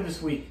out for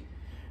this week.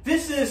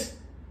 This is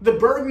the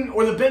burden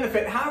or the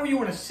benefit, however you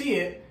want to see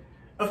it,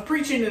 of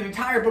preaching an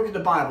entire book of the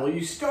Bible.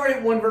 You start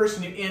at one verse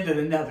and you end at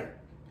another.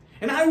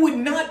 And I would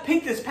not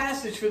pick this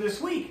passage for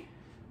this week.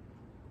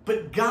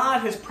 But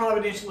God has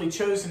providentially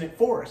chosen it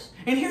for us.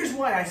 And here's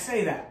why I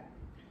say that.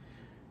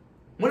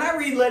 When I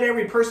read, "Let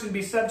every person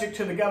be subject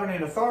to the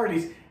governing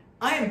authorities,"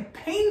 I am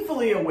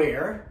painfully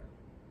aware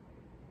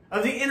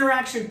of the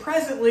interaction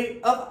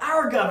presently of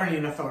our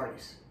governing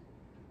authorities.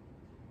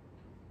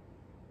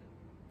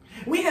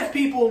 We have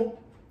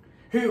people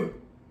who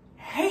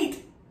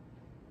hate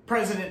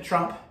President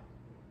Trump.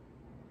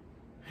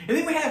 And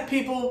then we have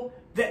people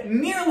that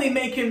merely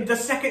make him the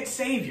second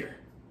savior.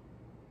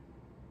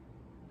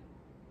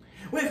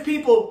 We have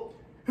people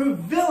who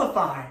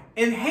vilify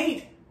and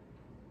hate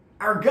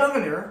our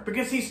governor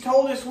because he's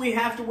told us we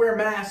have to wear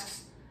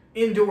masks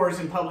indoors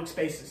in public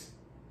spaces.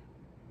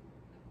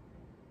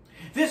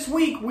 This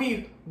week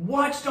we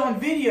watched on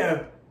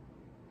video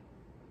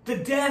the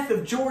death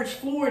of George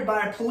Floyd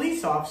by a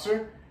police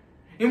officer,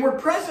 and we're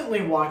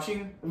presently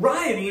watching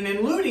rioting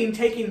and looting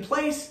taking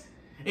place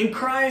and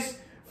cries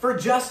for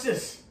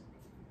justice.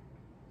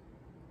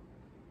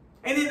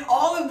 And in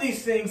all of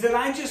these things that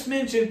I just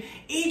mentioned,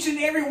 each and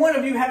every one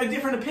of you have a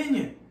different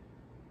opinion.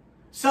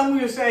 Some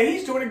of you say,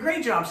 he's doing a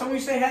great job. Some of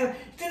you say,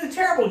 he did a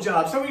terrible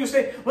job. Some of you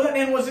say, well, that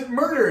man wasn't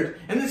murdered.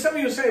 And then some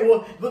of you say, well,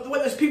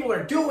 what those people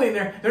are doing,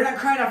 they're not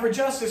crying out for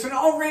justice. And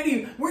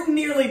already we're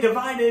nearly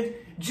divided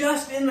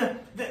just in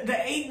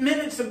the 8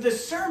 minutes of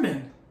this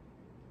sermon.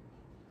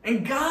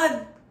 And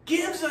God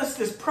gives us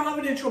this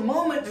providential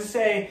moment to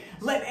say,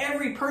 let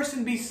every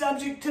person be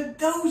subject to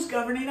those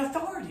governing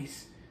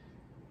authorities.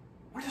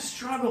 What a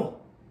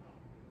struggle.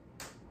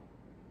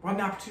 What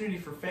an opportunity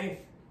for faith.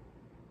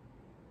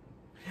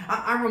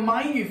 I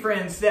remind you,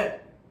 friends,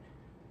 that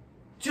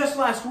just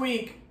last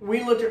week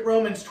we looked at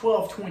Romans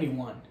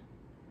 12:21.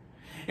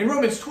 And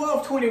Romans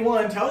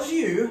 12:21 tells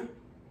you,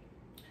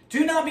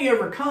 do not be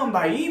overcome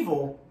by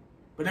evil,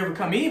 but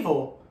overcome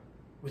evil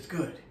with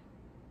good.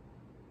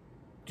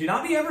 Do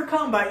not be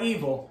overcome by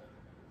evil,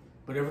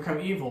 but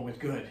overcome evil with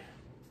good.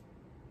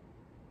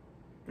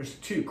 There's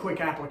 2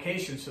 quick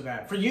applications to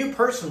that. For you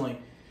personally,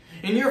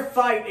 in your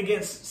fight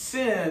against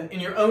sin in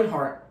your own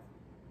heart,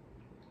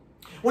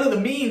 one of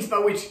the means by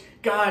which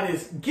God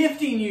is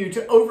gifting you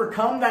to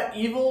overcome that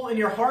evil in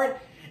your heart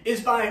is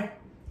by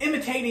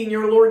imitating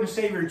your Lord and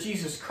Savior,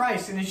 Jesus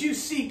Christ. And as you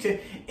seek to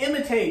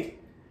imitate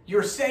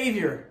your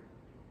Savior,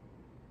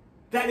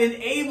 that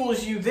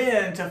enables you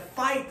then to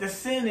fight the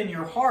sin in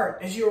your heart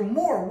as you're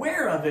more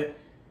aware of it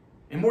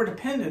and more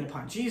dependent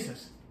upon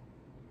Jesus.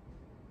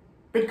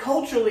 But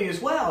culturally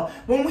as well,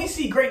 when we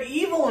see great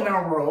evil in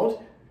our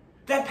world,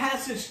 that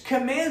passage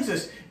commands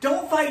us,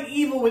 don't fight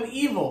evil with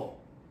evil.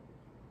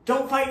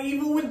 Don't fight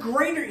evil with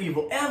greater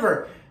evil,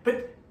 ever.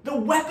 But the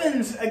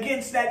weapons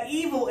against that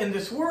evil in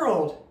this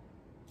world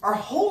are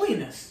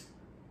holiness,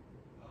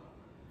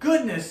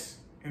 goodness,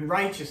 and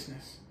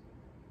righteousness.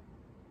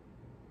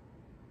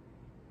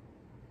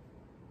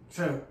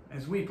 So,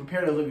 as we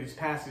prepare to look at this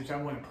passage, I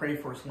want to pray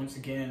for us once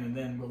again, and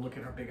then we'll look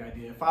at our big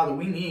idea. Father,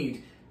 we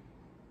need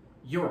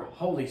your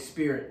Holy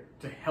Spirit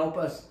to help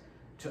us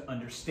to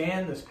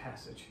understand this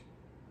passage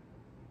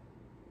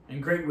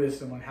and great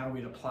wisdom on how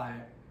we'd apply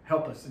it.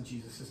 Help us in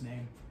Jesus'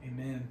 name.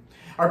 Amen.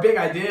 Our big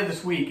idea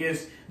this week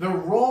is the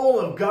role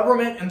of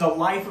government in the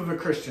life of a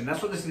Christian.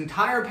 That's what this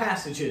entire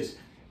passage is.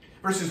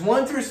 Verses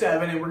 1 through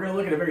 7, and we're going to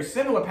look at a very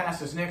similar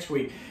passage next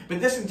week. But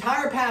this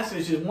entire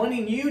passage is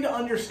wanting you to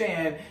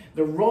understand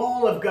the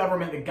role of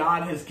government that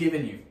God has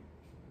given you.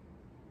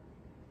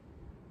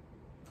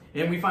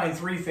 And we find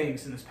 3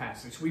 things in this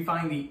passage. We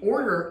find the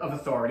order of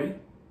authority.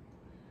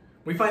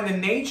 We find the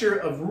nature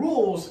of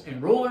rules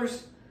and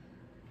rulers.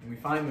 And we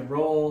find the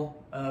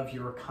role of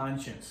your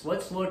conscience.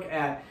 Let's look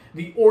at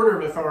the order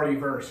of authority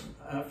verse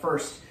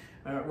first.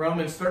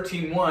 Romans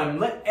 13:1.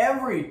 Let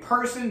every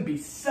person be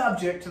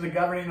subject to the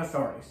governing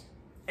authorities.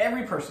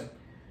 Every person.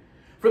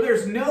 For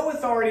there's no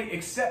authority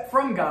except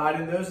from God,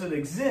 and those that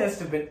exist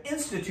have been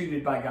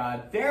instituted by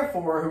God.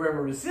 Therefore,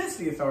 whoever resists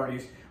the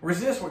authorities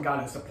resists what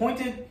God has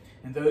appointed,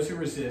 and those who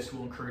resist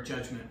will incur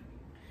judgment.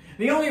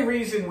 The only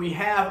reason we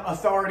have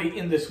authority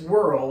in this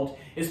world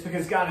is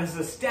because God has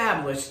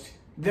established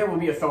there will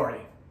be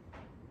authority.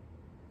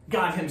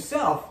 God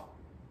himself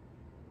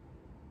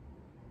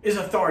is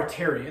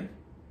authoritarian.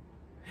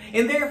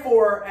 And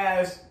therefore,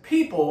 as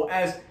people,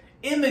 as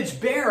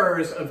image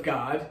bearers of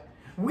God,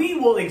 we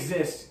will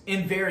exist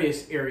in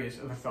various areas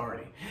of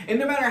authority. And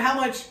no matter how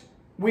much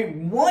we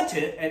want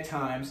it at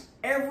times,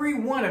 every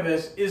one of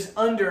us is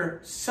under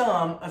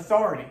some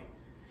authority.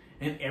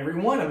 And every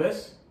one of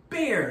us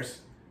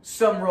bears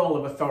some role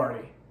of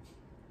authority.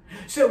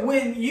 So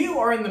when you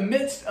are in the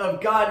midst of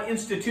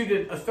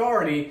God-instituted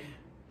authority,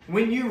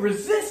 when you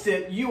resist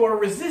it, you are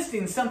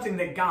resisting something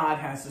that God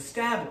has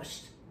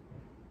established.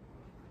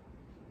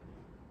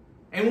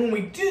 And when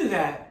we do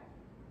that,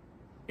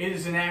 it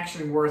is an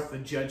action worth the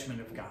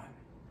judgment of God.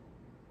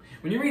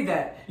 When you read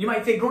that, you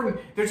might think, Gordon,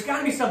 there's got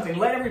to be something.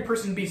 Let every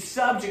person be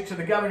subject to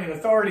the governing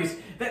authorities.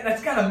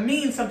 That's got to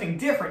mean something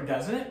different,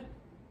 doesn't it?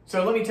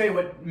 So let me tell you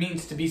what it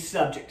means to be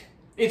subject.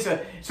 It's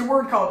a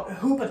word called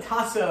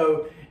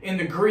hupotasso in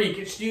the Greek.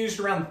 It's used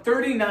around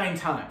 39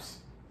 times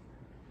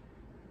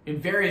in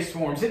various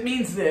forms. It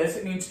means this.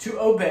 It means to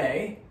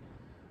obey,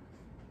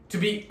 to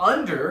be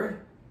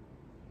under,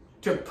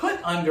 to put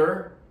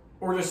under,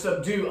 or to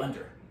subdue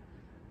under.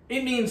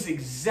 It means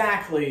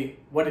exactly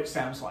what it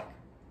sounds like.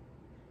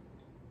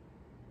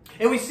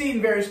 And we see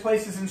in various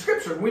places in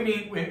Scripture. We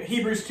mean in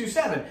Hebrews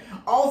 2:7.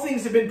 All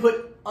things have been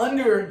put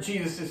under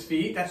Jesus'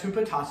 feet. That's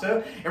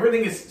hupotasso.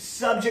 Everything is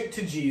subject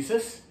to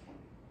Jesus.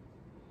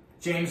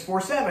 James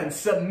 4:7.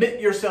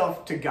 Submit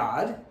yourself to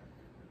God.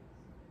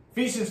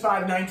 Ephesians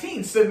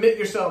 5:19. Submit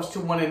yourselves to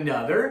one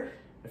another.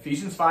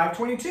 Ephesians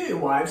 5:22.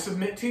 Wives,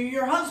 submit to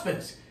your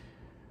husbands.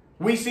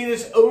 We see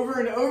this over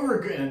and over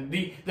again.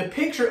 The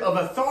picture of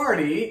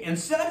authority and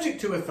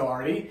subject to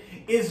authority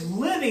is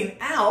living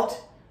out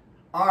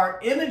our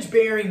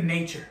image-bearing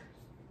nature.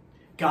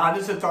 God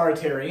is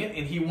authoritarian,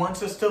 and He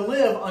wants us to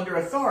live under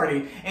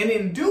authority. And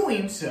in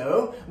doing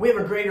so, we have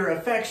a greater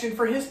affection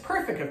for His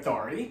perfect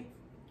authority.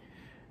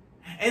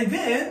 And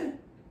then,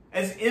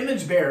 as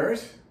image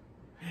bearers,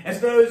 as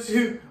those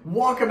who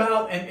walk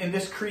about in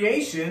this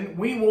creation,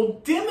 we will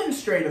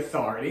demonstrate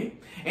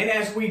authority. And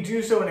as we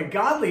do so in a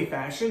godly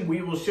fashion,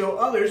 we will show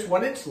others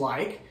what it's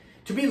like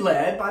to be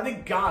led by the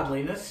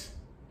godliness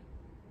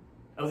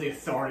of the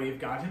authority of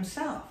God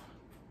Himself.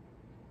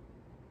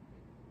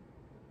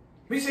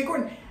 But you say,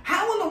 Gordon,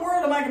 how in the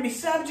world am I going to be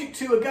subject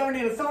to a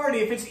governing authority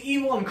if it's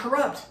evil and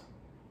corrupt?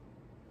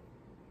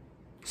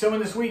 Someone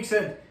this week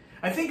said,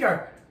 I think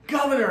our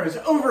governor is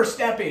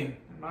overstepping.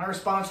 My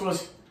response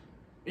was,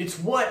 it's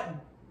what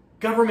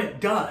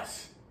government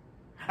does.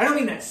 I don't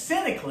mean that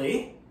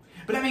cynically,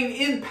 but I mean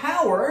in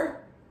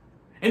power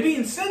and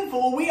being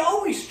sinful, we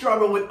always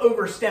struggle with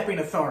overstepping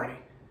authority.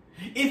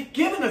 If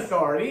given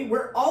authority,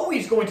 we're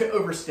always going to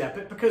overstep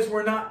it because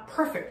we're not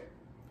perfect.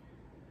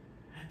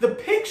 The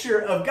picture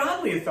of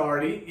godly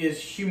authority is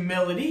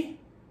humility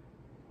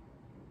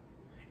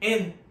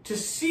and to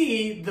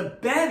see the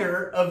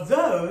better of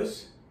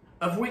those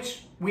of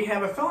which we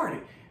have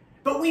authority.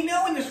 But we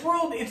know in this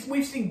world,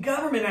 we've seen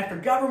government after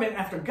government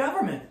after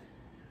government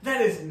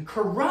that is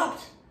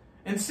corrupt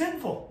and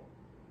sinful.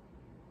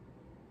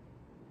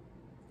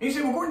 And you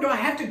say, well,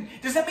 Gordon,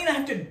 does that mean I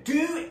have to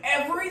do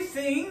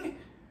everything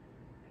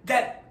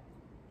that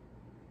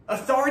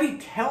authority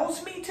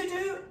tells me to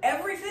do?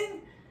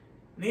 Everything?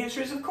 And the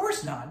answer is, of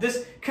course not.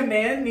 This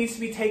command needs to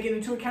be taken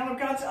into account of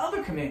God's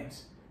other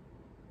commands.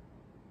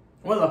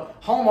 One of the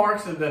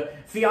hallmarks of the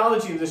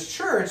theology of this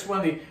church,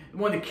 one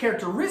of the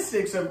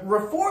characteristics of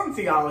Reformed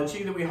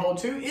theology that we hold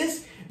to,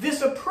 is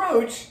this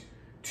approach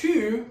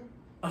to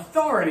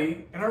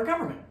authority in our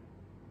government.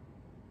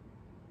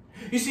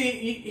 You see,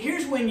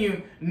 here's when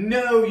you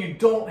know you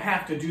don't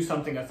have to do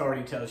something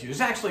authority tells you.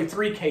 There's actually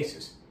 3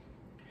 cases.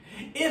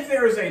 If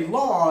there is a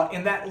law,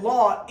 and that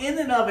law in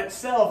and of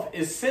itself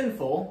is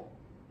sinful,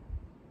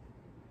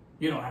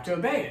 you don't have to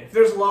obey it. If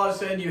there's a law that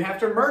said you have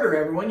to murder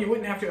everyone, you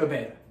wouldn't have to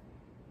obey it.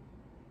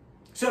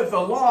 So if the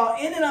law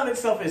in and of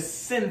itself is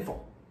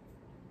sinful,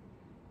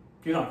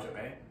 you don't have to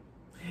obey it.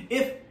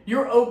 If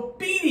your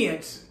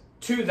obedience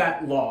to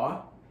that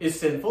law is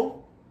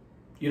sinful,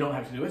 you don't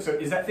have to do it. So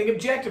is that thing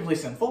objectively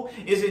sinful?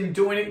 Is in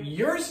doing it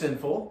you're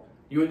sinful?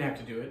 You wouldn't have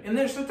to do it. And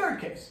there's the third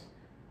case.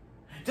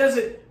 Does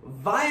it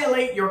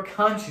violate your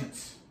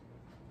conscience?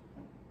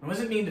 What does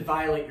it mean to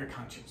violate your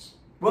conscience?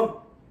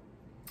 Well,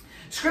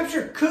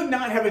 Scripture could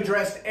not have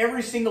addressed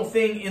every single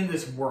thing in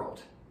this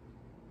world.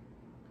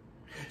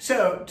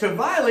 So, to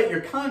violate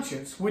your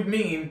conscience would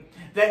mean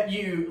that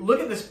you look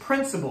at this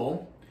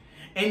principle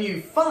and you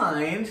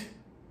find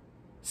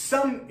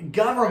some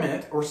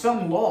government or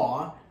some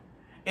law,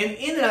 and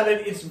in and of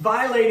it, it's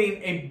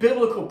violating a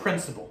biblical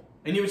principle.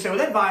 And you would say, well,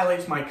 that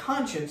violates my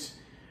conscience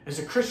as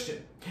a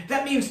Christian.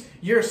 That means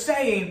you're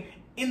saying,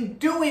 in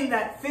doing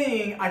that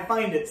thing, I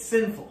find it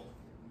sinful.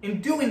 In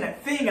doing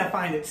that thing, I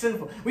find it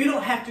sinful. We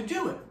don't have to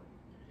do it.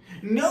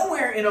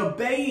 Nowhere in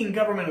obeying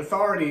government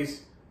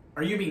authorities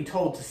are you being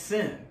told to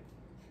sin.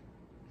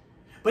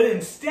 But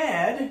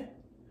instead,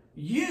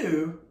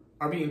 you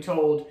are being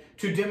told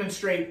to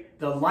demonstrate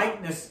the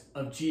likeness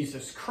of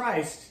Jesus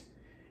Christ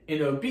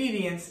in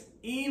obedience,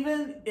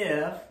 even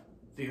if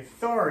the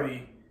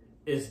authority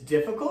is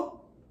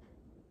difficult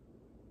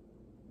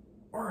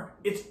or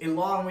it's a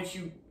law in which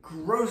you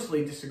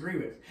grossly disagree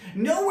with.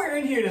 Nowhere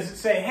in here does it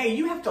say, hey,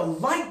 you have to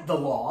like the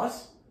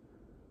laws.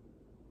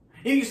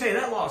 If you say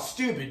that law is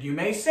stupid, you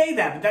may say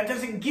that, but that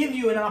doesn't give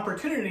you an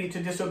opportunity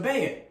to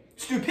disobey it.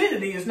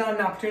 Stupidity is not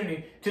an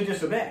opportunity to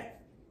disobey.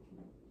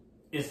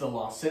 Is the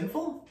law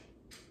sinful?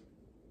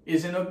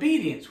 Is in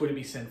obedience, would it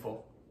be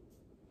sinful?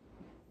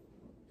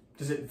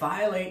 Does it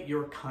violate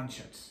your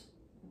conscience?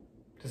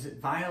 Does it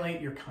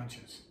violate your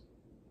conscience?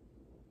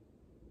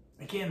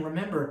 Again,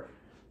 remember,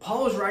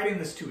 Paul is writing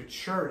this to a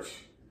church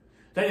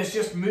that has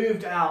just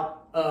moved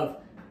out of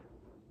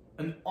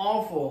an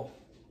awful,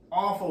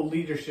 awful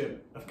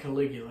leadership of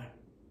Caligula.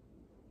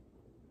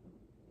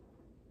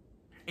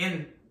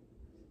 And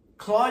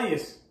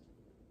Claudius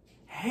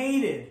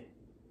hated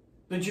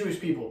the Jewish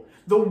people.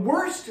 The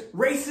worst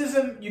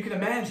racism you can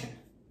imagine.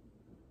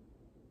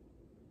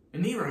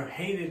 And Nero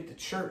hated the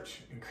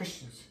church and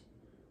Christians.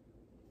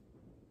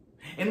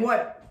 And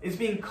what is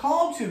being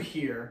called to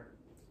here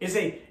is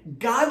a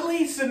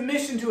godly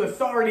submission to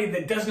authority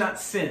that does not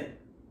sin.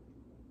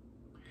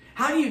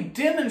 How do you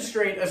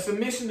demonstrate a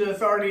submission to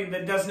authority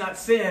that does not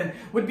sin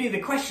would be the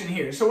question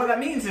here. So what that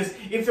means is,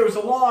 if there was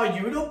a law,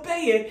 you would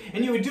obey it,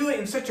 and you would do it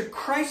in such a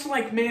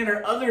Christ-like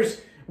manner,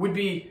 others would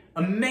be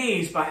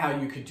amazed by how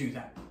you could do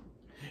that.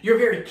 Your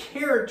very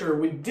character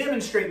would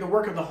demonstrate the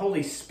work of the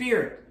Holy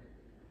Spirit.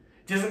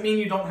 Doesn't mean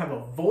you don't have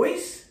a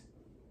voice,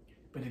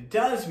 but it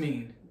does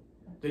mean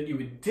that you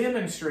would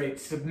demonstrate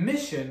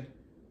submission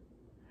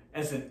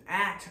as an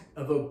act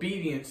of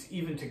obedience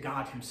even to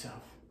God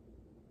himself.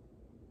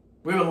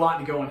 We have a lot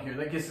to go on here.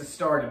 That gets us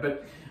started.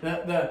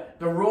 But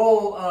the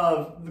role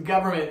of the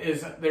government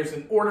is there's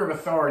an order of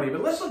authority.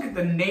 But let's look at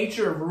the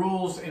nature of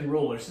rules and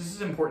rulers. This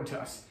is important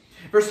to us.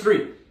 Verse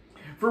 3.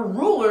 For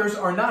rulers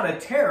are not a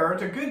terror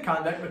to good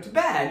conduct, but to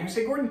bad. You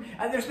say, Gordon,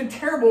 there's been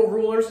terrible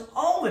rulers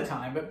all the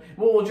time. But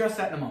we'll address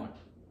that in a moment.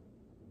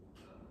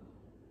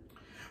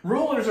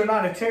 Rulers are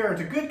not a terror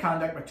to good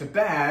conduct, but to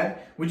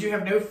bad. Would you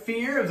have no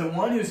fear of the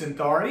one who's in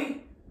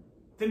authority?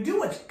 Then do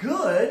what's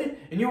good,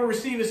 and you will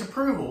receive his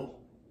approval.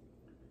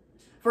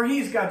 For he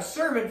is God's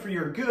servant for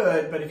your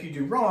good, but if you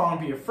do wrong,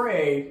 be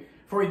afraid,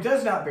 for he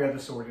does not bear the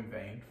sword in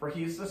vain, for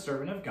he is the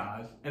servant of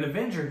God, an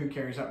avenger who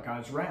carries out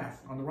God's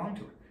wrath on the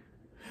wrongdoer.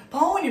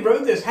 Paul, when he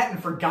wrote this,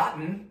 hadn't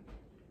forgotten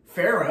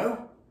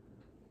Pharaoh.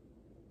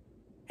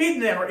 He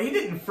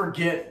didn't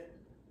forget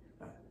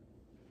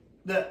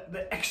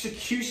the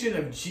execution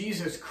of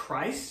Jesus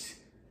Christ.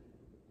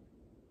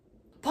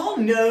 Paul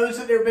knows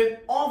that there have been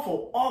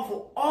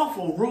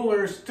awful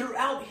rulers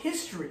throughout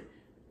history.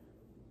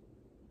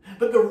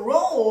 But the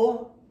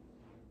role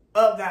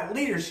of that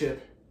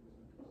leadership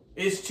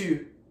is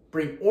to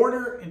bring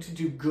order and to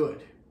do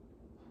good.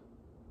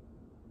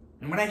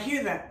 And when I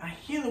hear that, I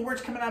hear the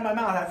words coming out of my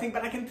mouth.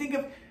 But I can think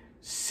of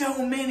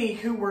so many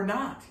who were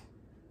not.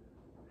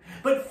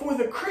 But for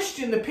the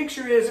Christian, the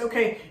picture is,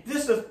 okay,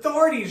 this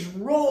authority's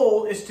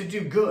role is to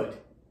do good.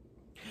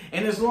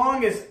 And as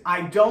long as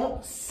I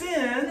don't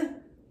sin,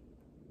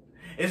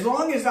 as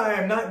long as I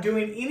am not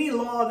doing any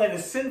law that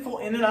is sinful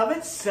in and of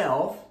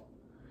itself,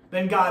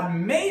 then God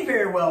may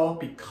very well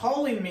be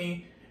calling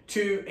me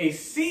to a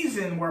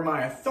season where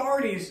my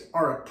authorities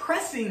are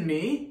oppressing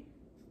me,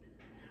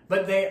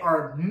 but they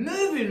are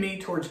moving me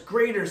towards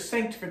greater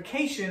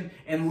sanctification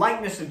and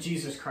likeness of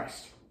Jesus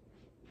Christ.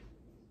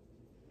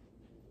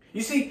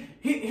 You see,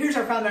 here's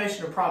our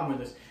foundational problem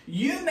with this.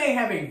 You may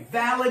have a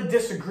valid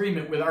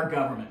disagreement with our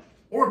government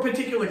or a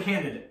particular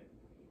candidate,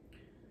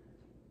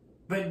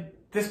 but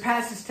this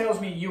passage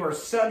tells me you are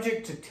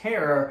subject to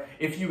terror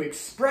if you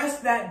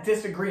express that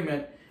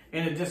disagreement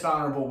in a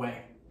dishonorable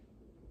way.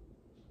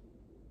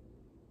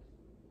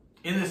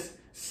 In this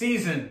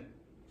season,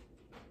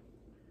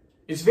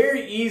 it's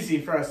very easy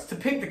for us to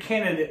pick the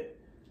candidate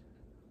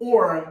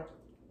or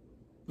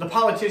the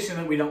politician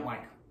that we don't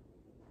like.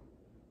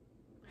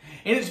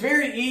 And it's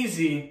very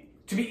easy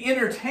to be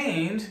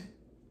entertained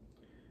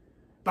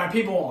by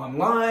people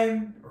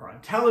online or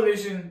on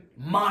television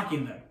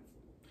mocking them.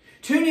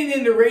 Tuning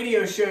into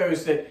radio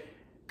shows that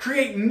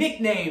create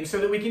nicknames so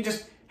that we can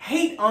just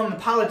hate on the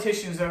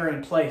politicians that are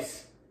in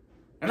place.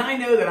 And I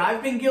know that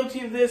I've been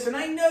guilty of this, and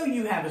I know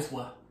you have as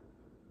well.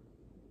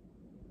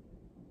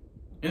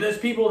 And those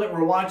people that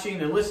we're watching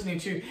and listening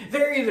to,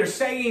 they're either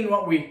saying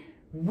what we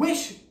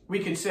wish we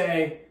could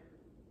say,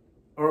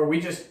 or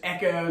we just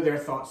echo their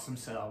thoughts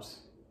themselves.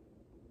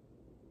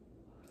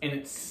 And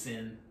it's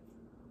sin.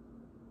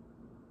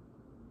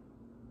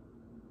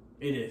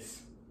 It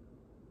is.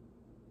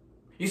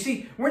 You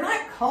see, we're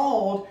not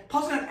called,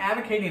 Paul's not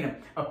advocating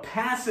a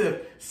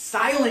passive,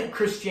 silent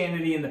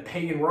Christianity in the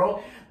pagan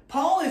world.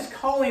 Paul is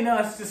calling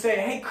us to say,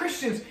 hey,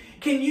 Christians,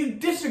 can you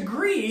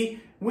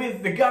disagree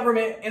with the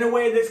government in a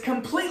way that's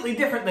completely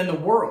different than the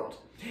world?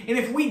 And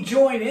if we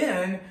join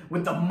in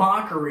with the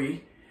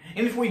mockery,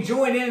 and if we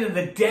join in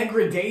the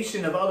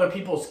degradation of other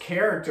people's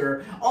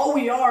character, all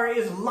we are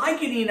is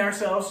likening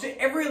ourselves to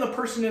every other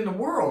person in the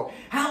world.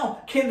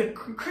 How can the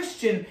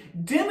Christian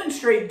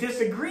demonstrate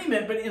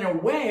disagreement, but in a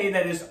way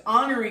that is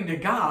honoring to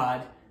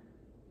God?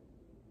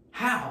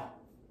 How?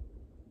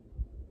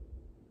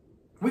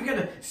 We've got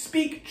to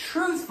speak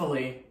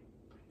truthfully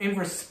and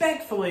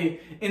respectfully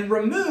and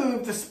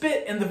remove the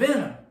spit and the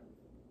venom.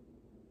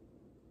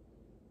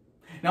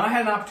 Now, I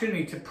had an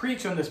opportunity to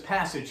preach on this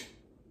passage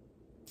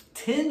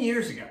 10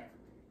 years ago.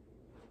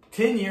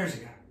 10 years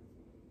ago.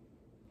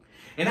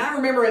 And I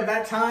remember at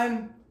that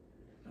time,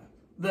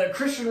 the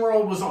Christian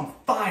world was on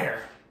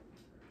fire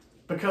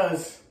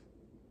because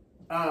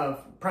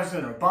of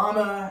President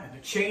Obama and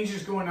the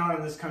changes going on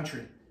in this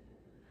country.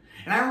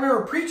 And I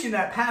remember preaching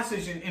that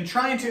passage and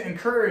trying to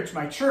encourage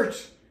my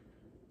church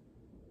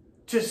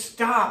to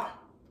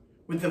stop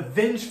with the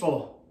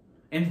vengeful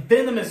and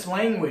venomous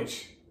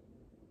language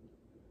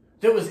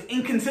that was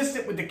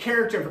inconsistent with the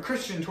character of a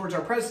Christian towards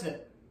our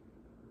president.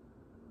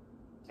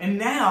 And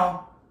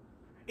now,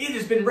 it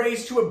has been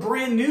raised to a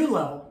brand new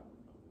level.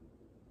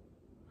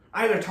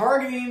 Either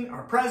targeting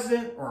our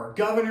president or our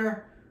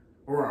governor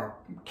or our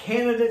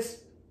candidates.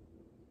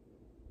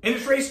 And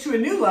it's raised to a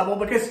new level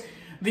because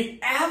the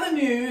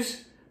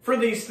avenues for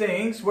these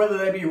things, whether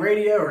they be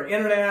radio or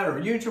internet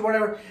or YouTube,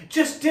 whatever,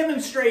 just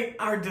demonstrate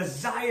our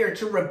desire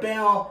to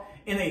rebel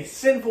in a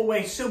sinful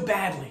way so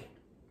badly.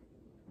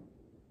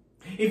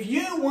 If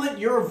you want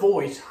your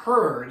voice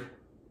heard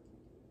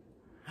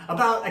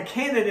about a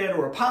candidate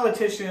or a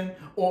politician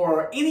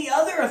or any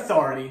other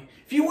authority,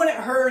 if you want it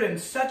heard in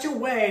such a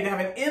way to have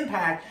an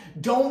impact,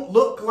 don't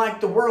look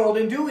like the world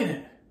in doing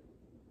it.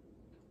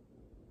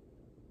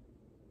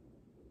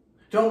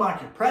 Don't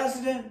mock your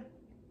president.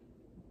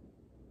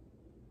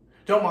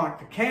 Don't mock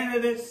the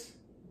candidates.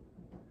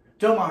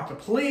 Don't mock the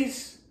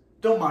police.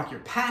 Don't mock your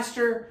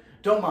pastor.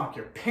 Don't mock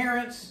your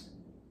parents.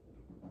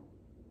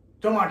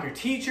 Don't mock your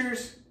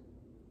teachers.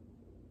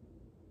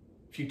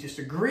 If you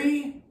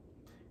disagree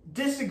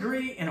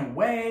in a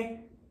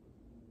way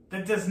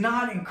that does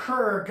not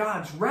incur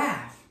God's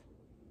wrath.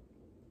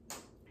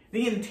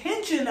 The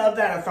intention of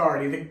that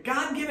authority, the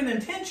God-given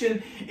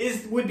intention,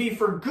 would be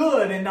for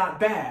good and not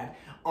bad.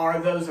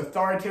 Are those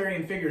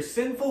authoritarian figures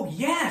sinful?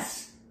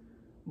 Yes.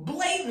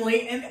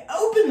 Blatantly and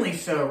openly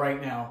so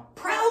right now.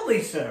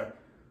 Proudly so.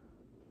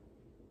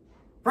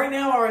 Right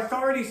now our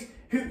authorities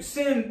who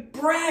sin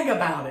brag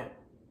about it.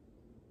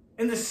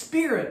 In the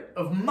spirit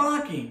of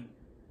mocking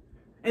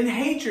and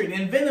hatred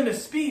and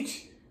venomous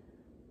speech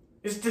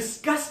is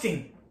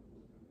disgusting.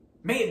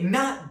 May it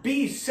not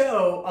be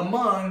so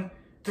among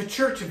the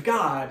Church of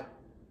God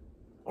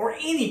or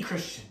any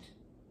Christian.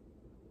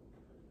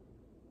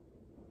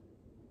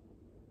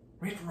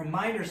 We have to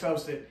remind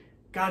ourselves that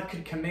God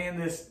could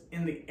command this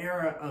in the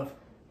era of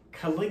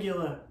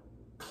Caligula,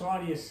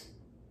 Claudius,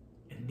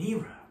 and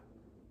Nero.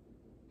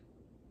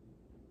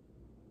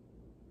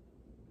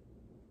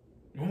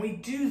 When we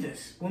do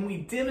this, when we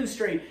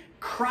demonstrate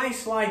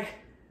Christ-like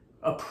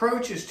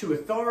approaches to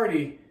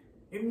authority,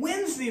 it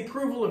wins the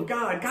approval of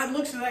God. God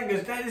looks at that and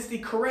goes, that is the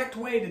correct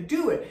way to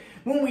do it.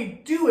 When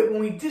we do it,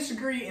 when we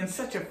disagree in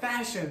such a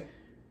fashion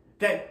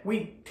that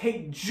we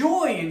take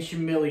joy in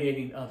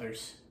humiliating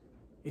others,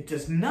 it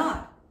does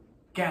not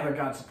gather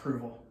God's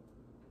approval,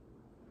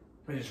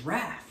 but His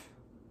wrath.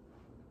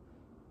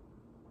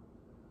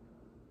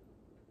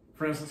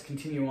 Friends, let's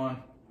continue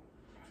on.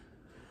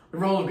 The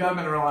role of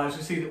government in our lives.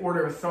 We see the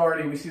order of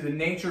authority. We see the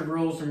nature of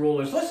rules and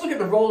rulers. Let's look at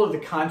the role of the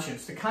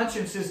conscience. The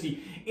conscience is the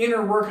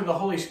inner work of the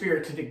Holy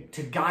Spirit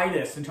to guide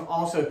us and to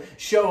also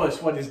show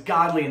us what is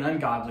godly and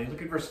ungodly.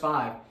 Look at verse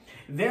 5.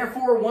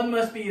 Therefore, one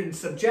must be in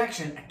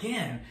subjection.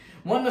 Again,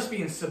 one must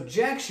be in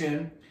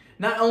subjection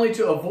not only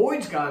to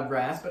avoid God's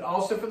wrath, but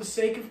also for the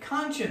sake of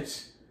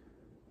conscience.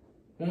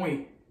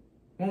 When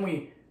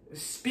we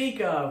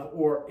speak of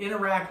or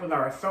interact with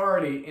our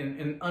authority in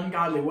an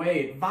ungodly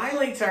way, it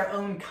violates our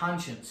own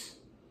conscience.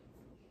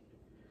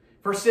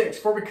 Verse 6,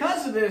 for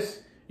because of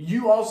this,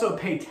 you also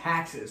pay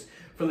taxes,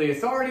 for the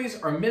authorities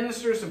are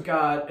ministers of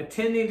God,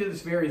 attending to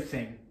this very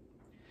thing.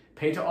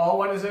 Pay to all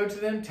what is owed to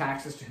them,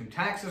 taxes to whom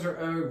taxes are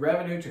owed,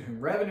 revenue to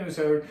whom revenue is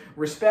owed,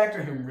 respect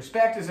to whom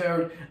respect is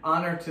owed,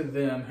 honor to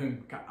them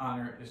whom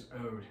honor is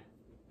owed.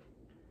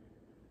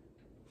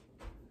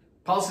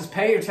 Paul says,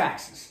 pay your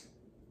taxes.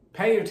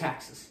 Pay your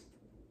taxes.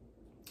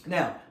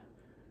 Now,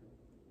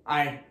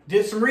 I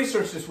did some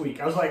research this week.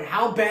 I was like,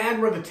 how bad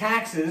were the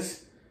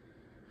taxes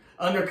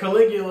under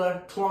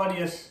Caligula,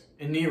 Claudius,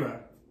 and Nero?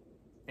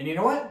 And you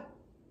know what?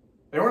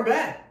 They weren't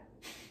bad.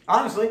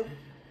 Honestly.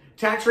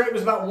 Tax rate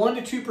was about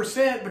 1% to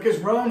 2% because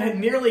Rome had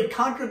nearly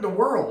conquered the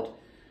world.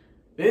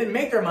 They didn't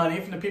make their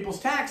money from the people's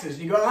taxes.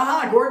 You go,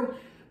 aha, Gordon,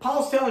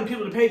 Paul's telling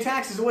people to pay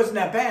taxes. It wasn't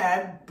that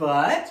bad,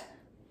 but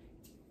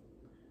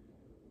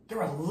there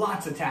were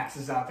lots of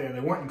taxes out there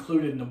that weren't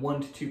included in the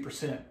 1% to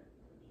 2%.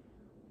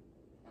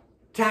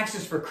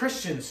 Taxes for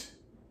Christians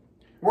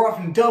were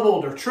often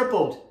doubled or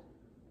tripled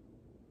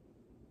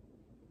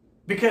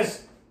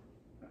because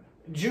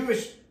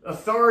Jewish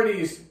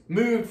authorities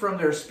moved from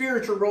their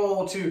spiritual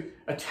role to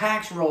a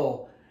tax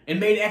role and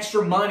made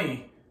extra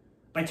money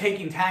by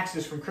taking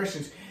taxes from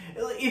Christians.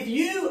 If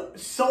you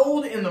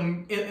sold in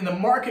the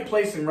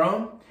marketplace in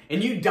Rome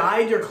and you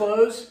dyed your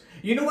clothes,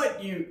 you know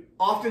what you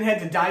often had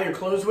to dye your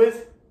clothes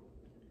with?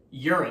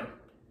 Urine.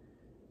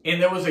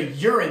 And there was a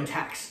urine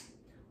tax.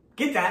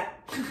 Get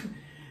that?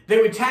 They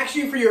would tax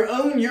you for your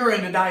own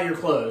urine to dye your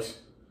clothes.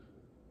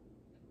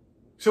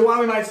 So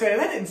while we might say,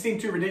 that didn't seem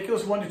too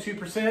ridiculous, 1% to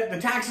 2%,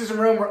 the taxes in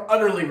Rome were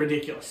utterly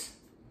ridiculous.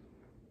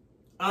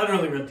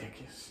 Utterly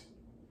ridiculous.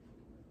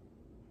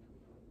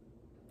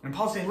 And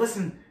Paul's saying,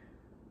 listen,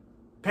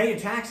 pay your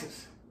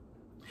taxes.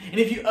 And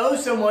if you owe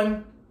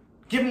someone,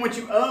 give them what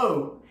you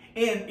owe.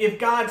 And if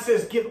God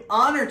says give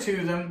honor to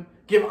them,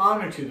 give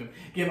honor to them.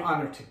 Give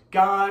honor to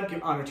God,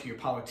 give honor to your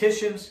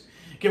politicians,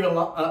 give an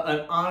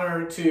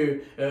honor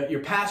to your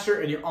pastor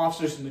and your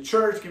officers in the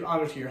church, give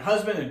honor to your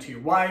husband and to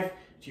your wife,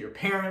 to your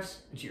parents,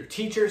 and to your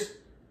teachers,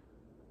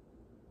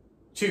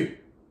 to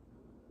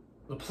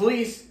the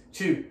police,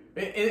 and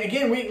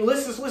again, we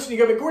list this list and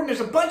you go, but Gordon,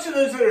 there's a bunch of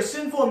those that are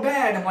sinful and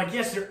bad. I'm like,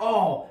 yes, they're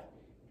all.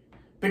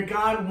 But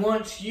God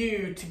wants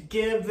you to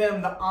give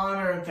them the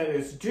honor that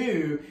is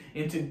due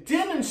and to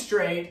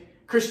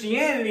demonstrate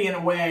Christianity in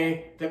a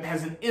way that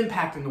has an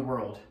impact in the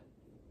world.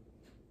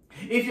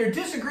 If your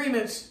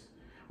disagreements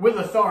with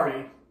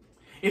authority,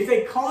 if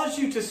they cause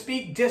you to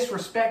speak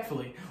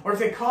disrespectfully, or if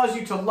they cause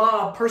you to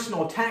lob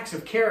personal attacks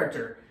of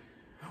character,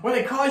 or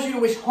they cause you to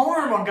wish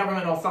harm on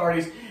governmental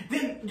authorities,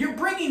 then you're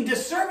bringing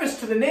disservice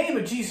to the name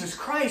of Jesus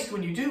Christ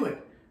when you do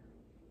it.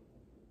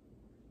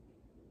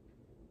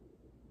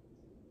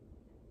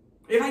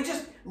 If I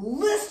just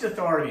list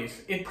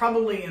authorities, it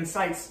probably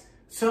incites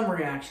some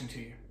reaction to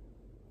you.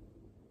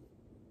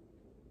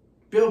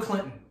 Bill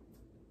Clinton,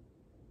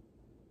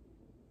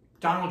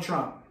 Donald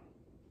Trump,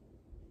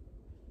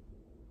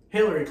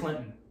 Hillary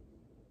Clinton,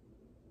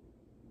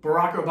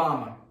 Barack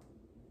Obama,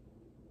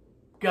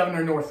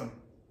 Governor Northam.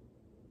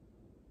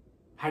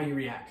 How do you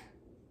react?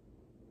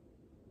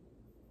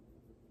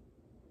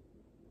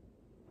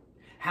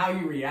 How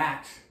you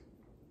react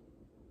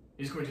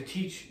is going to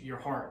teach your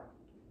heart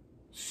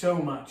so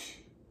much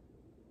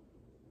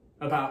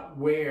about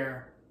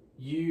where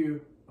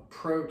you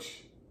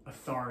approach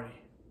authority.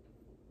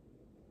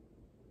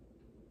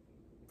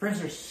 Friends,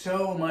 there's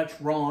so much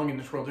wrong in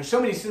this world. There's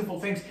so many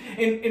sinful things.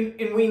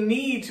 And we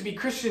need to be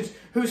Christians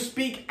who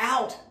speak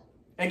out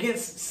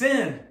against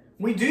sin.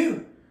 We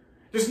do.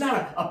 There's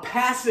not a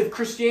passive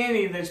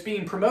Christianity that's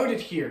being promoted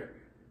here.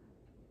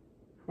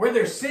 Where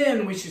there's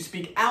sin, we should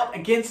speak out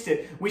against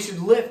it. We should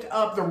lift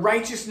up the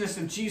righteousness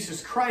of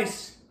Jesus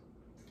Christ.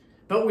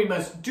 But we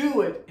must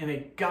do it in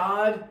a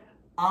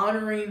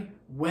God-honoring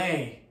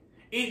way.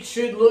 It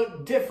should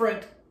look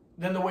different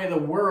than the way the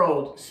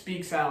world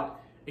speaks out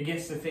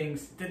against the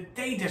things that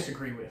they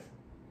disagree with.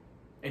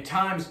 At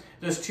times,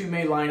 those two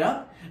may line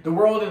up. The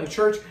world and the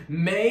church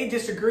may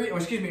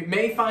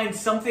may find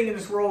something in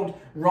this world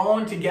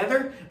wrong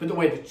together, but the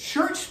way the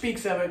church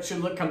speaks of it should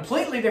look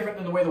completely different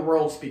than the way the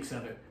world speaks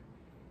of it.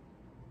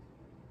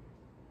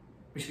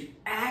 We should be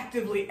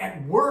actively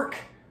at work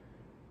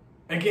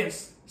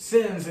against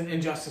sins and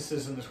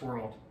injustices in this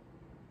world.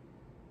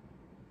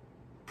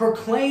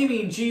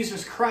 Proclaiming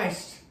Jesus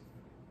Christ.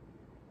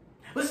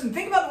 Listen,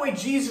 think about the way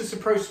Jesus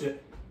approached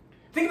it.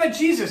 Think about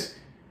Jesus.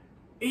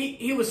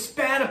 He was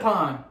spat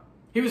upon.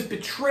 He was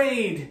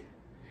betrayed.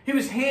 He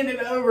was handed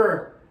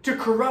over to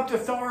corrupt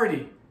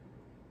authority.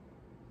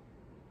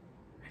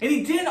 And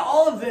he did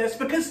all of this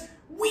because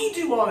we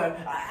do all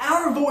that.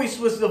 Our voice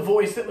was the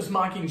voice that was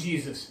mocking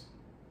Jesus.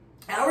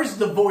 Ours is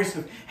the voice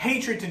of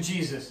hatred to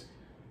Jesus.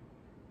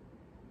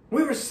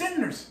 We were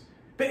sinners.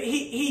 But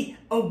he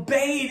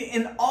obeyed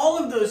in all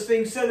of those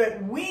things so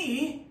that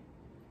we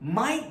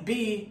might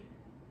be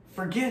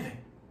forgiven.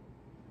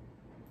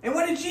 And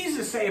what did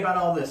Jesus say about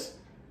all this?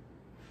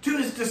 To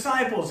his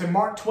disciples in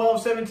Mark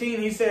 12:17,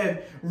 he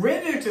said,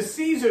 "Render to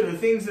Caesar the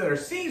things that are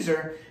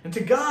Caesar, and to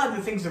God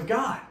the things of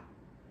God."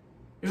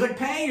 It was like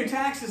paying your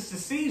taxes to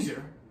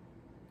Caesar.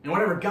 And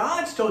whatever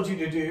God's told you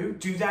to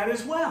do that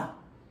as well.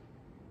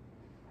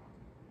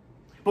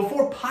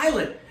 Before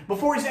Pilate,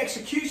 before his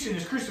execution,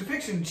 his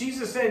crucifixion,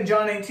 Jesus said in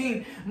John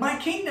 18, "My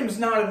kingdom's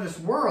not of this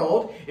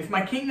world. If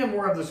my kingdom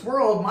were of this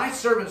world, my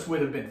servants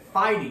would have been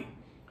fighting,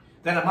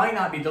 that I might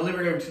not be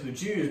delivered over to the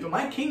Jews. But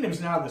my kingdom's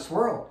not of this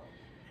world."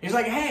 He's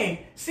like,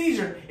 hey,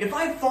 Caesar, if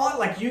I fought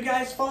like you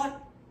guys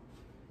fought,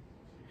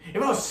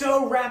 if I was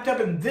so wrapped up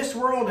in this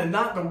world and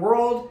not the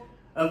world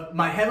of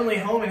my heavenly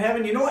home in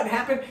heaven, you know what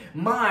happened?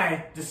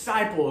 My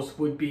disciples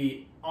would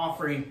be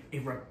offering a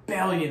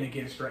rebellion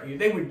against you.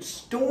 They would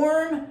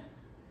storm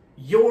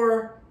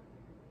your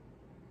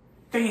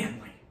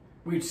family.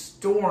 We would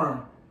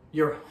storm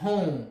your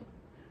home.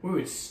 We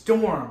would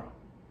storm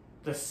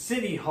the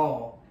city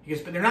hall. He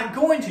goes, but they're not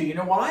going to. You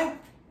know why?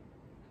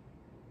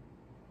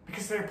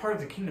 Because they're part of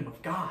the kingdom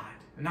of God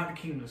and not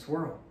the kingdom of this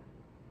world.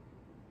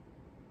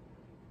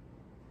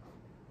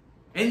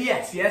 And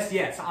yes,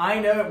 I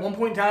know at one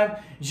point in time,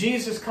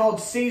 Jesus called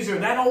Caesar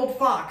that old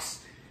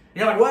fox.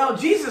 You're like, well,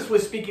 Jesus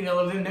was speaking ill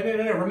of them.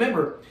 No.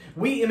 Remember,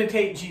 we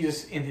imitate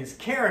Jesus in his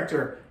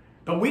character,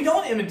 but we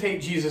don't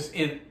imitate Jesus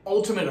in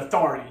ultimate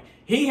authority.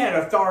 He had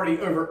authority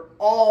over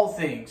all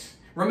things.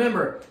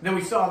 Remember that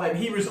we saw that in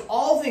Hebrews,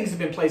 all things have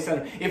been placed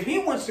under him. If he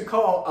wants to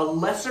call a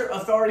lesser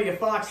authority a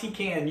fox, he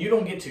can. You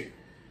don't get to.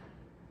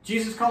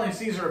 Jesus calling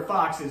Caesar a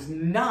fox is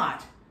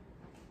not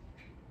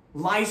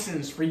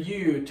license for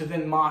you to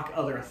then mock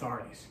other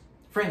authorities.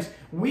 Friends,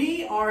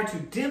 we are to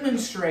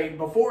demonstrate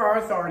before our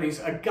authorities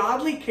a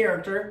godly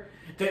character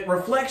that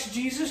reflects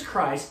Jesus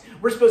Christ.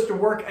 We're supposed to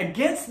work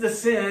against the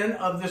sin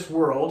of this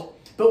world,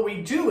 but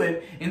we do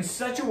it in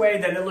such a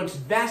way that it looks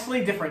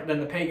vastly different than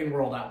the pagan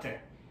world out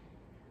there.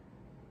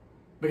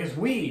 Because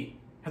we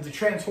have the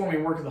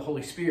transforming work of the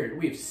Holy Spirit.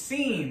 We have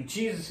seen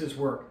Jesus'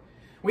 work.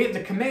 We have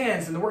the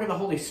commands and the work of the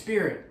Holy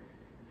Spirit.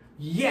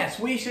 Yes,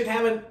 we should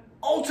have an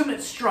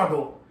ultimate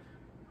struggle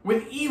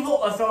with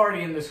evil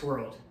authority in this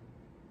world.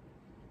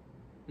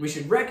 We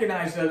should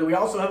recognize, though, that we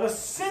also have a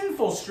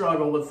sinful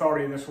struggle with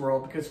authority in this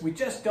world because we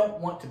just don't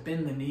want to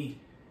bend the knee.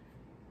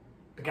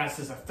 But God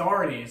says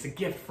authority is a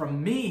gift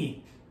from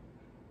me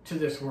to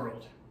this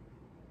world.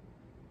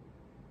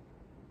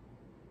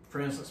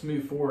 Friends, let's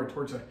move forward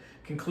towards a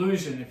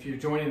conclusion. If you're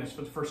joining us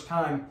for the first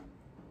time,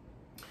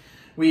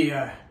 we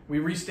we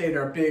restated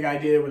our big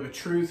idea with a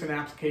truth, an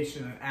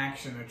application, and an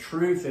action. A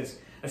truth is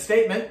a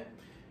statement,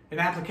 an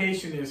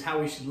application is how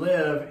we should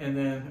live, and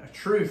then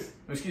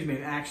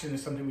an action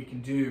is something we can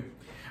do.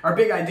 Our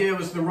big idea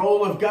was the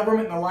role of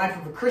government in the life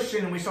of a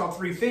Christian, and we saw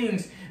three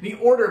things: the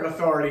order of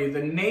authority,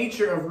 the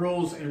nature of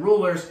rules and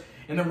rulers,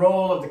 and the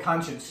role of the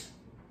conscience.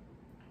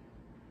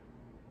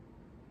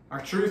 Our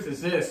truth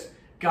is this: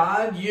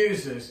 God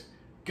uses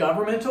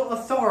governmental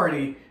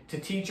authority to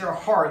teach our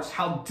hearts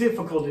how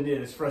difficult it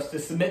is for us to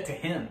submit to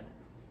Him.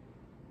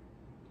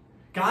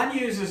 God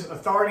uses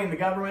authority in the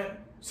government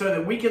so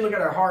that we can look at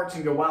our hearts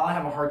and go, wow, I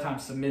have a hard time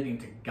submitting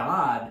to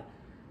God,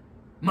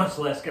 much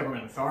less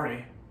government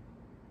authority.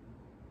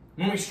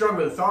 When we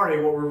struggle with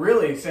authority, what we're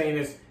really saying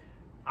is,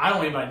 I don't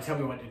want anybody to tell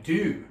me what to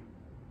do.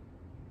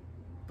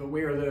 But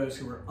we are those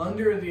who are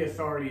under the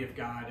authority of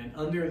God and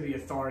under the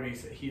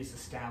authorities that He has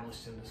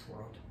established in this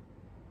world.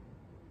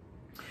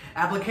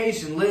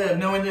 Application, live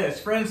knowing this.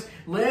 Friends,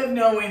 live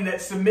knowing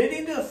that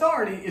submitting to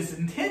authority is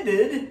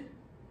intended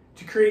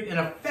to create an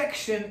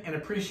affection and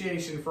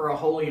appreciation for a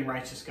holy and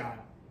righteous God.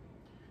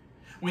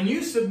 When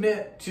you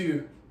submit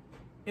to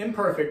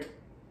imperfect,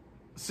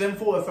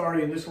 sinful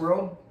authority in this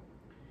world,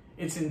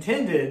 it's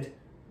intended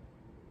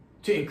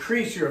to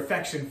increase your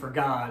affection for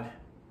God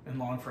and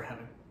long for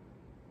heaven.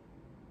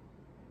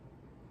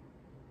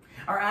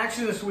 Our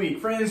action this week,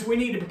 friends, we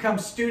need to become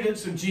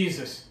students of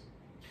Jesus.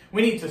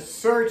 We need to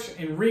search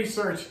and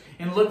research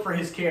and look for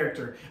His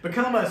character.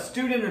 Become a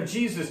student of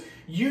Jesus.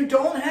 You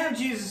don't have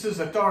Jesus'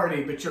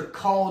 authority, but you're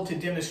called to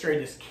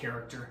demonstrate His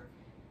character.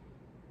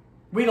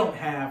 We don't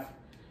have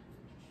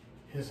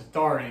His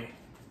authority,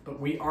 but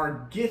we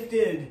are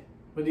gifted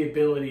with the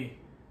ability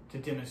to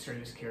demonstrate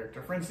His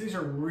character. Friends, these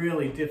are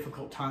really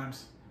difficult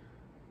times.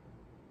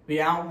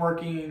 The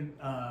outworking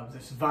of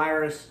this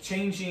virus,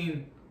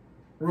 changing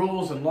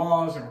rules and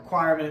laws and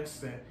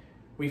requirements that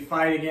we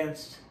fight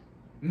against,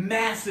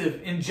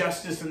 massive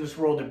injustice in this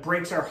world that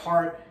breaks our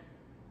heart,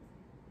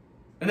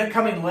 an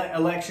upcoming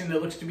election that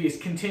looks to be as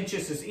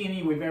contentious as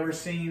any we've ever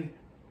seen.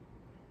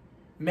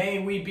 May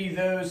we be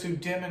those who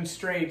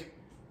demonstrate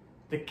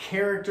the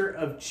character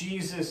of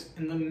Jesus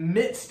in the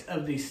midst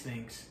of these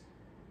things.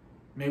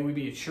 May we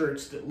be a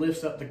church that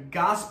lifts up the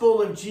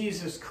gospel of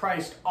Jesus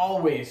Christ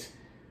always,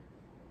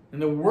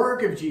 and the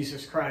work of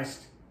Jesus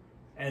Christ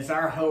as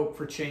our hope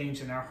for change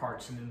in our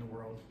hearts and in the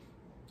world.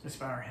 Let's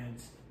bow our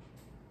heads.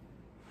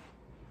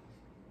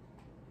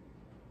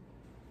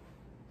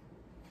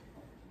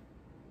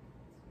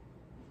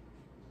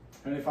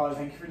 Heavenly Father,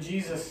 thank you for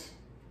Jesus.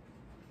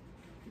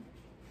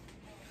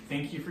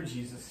 Thank you for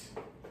Jesus.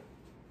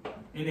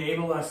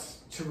 Enable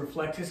us to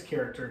reflect His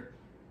character.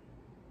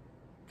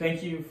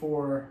 Thank you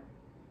for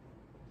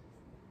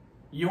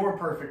your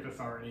perfect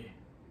authority.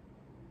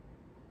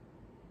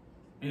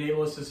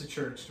 Enable us as a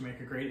church to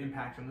make a great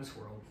impact in this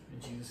world.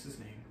 In Jesus'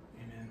 name,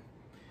 amen.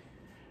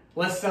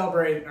 Let's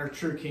celebrate our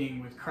true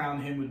King with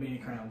Crown Him with Many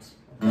Crowns.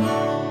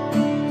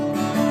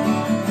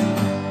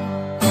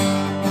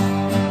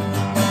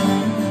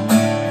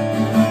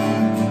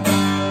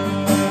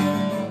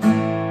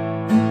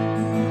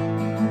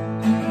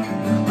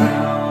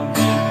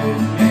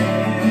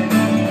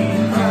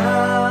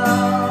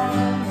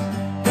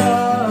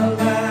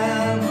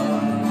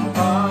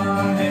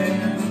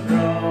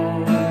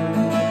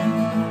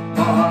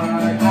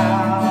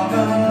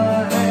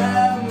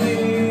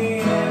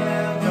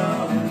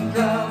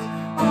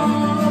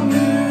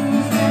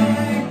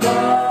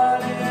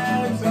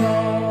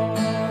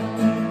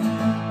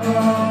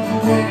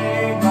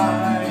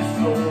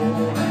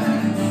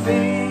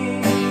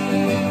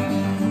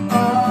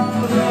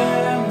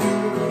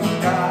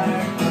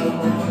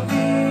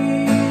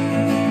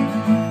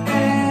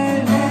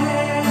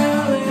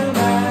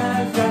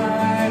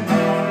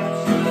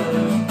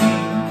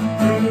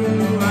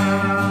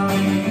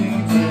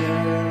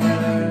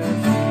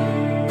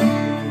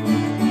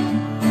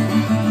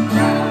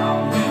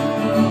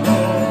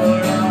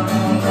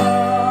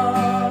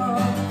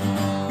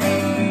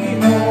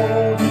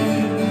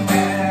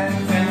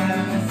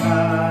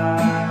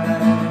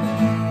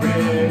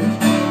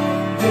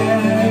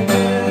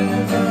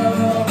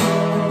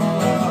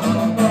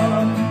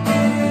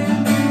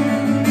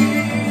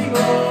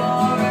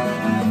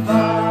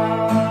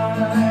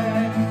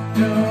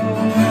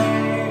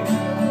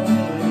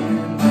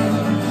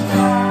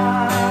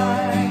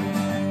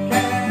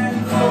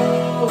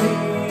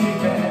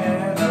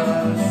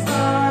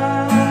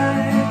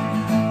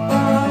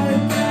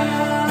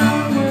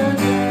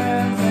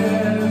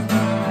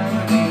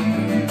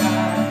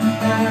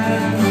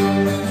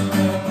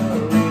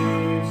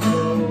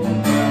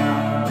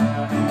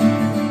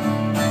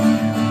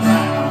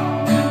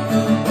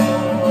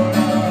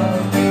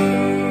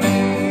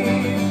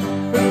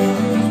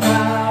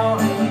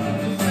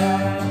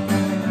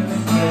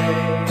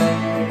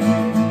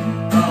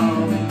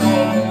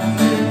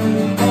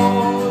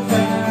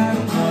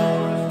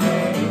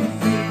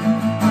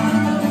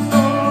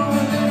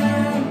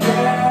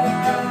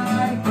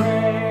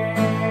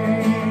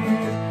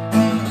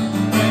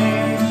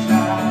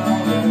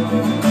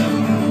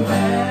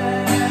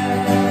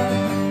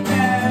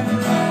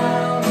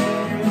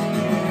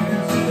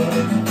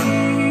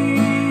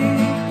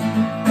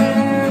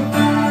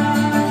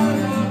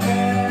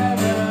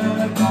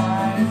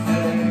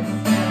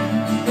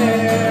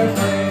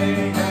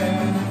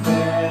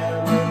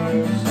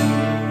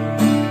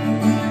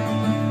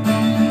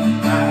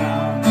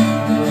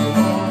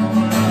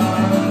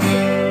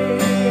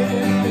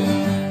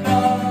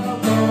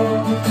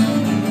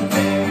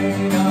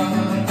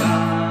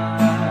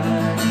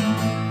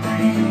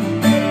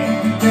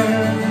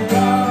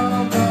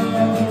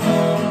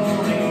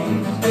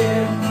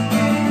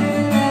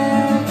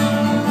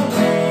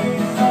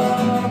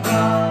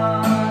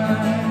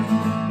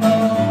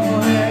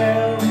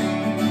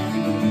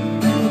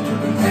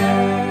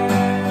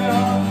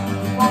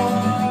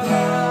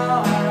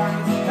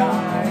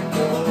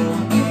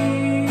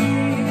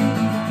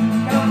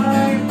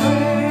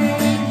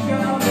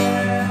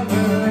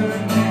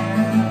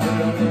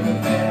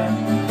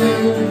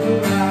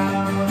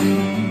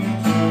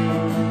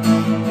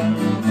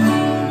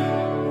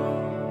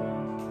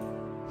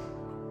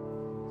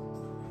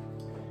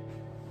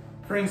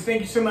 Friends,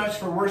 thank you so much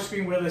for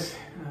worshiping with us.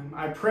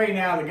 I pray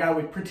now that God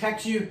would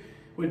protect you,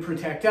 would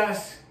protect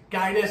us,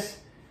 guide us,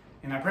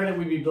 and I pray that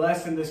we'd be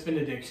blessed in this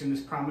benediction,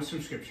 this promise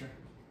from Scripture.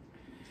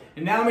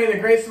 And now may the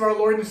grace of our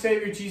Lord and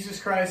Savior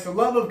Jesus Christ, the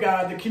love of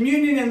God, the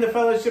communion and the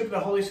fellowship of the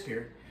Holy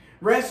Spirit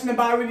rest and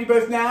abide with you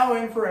both now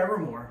and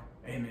forevermore.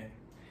 Amen.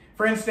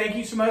 Friends, thank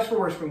you so much for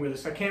worshiping with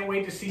us. I can't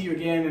wait to see you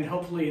again and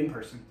hopefully in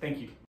person. Thank you.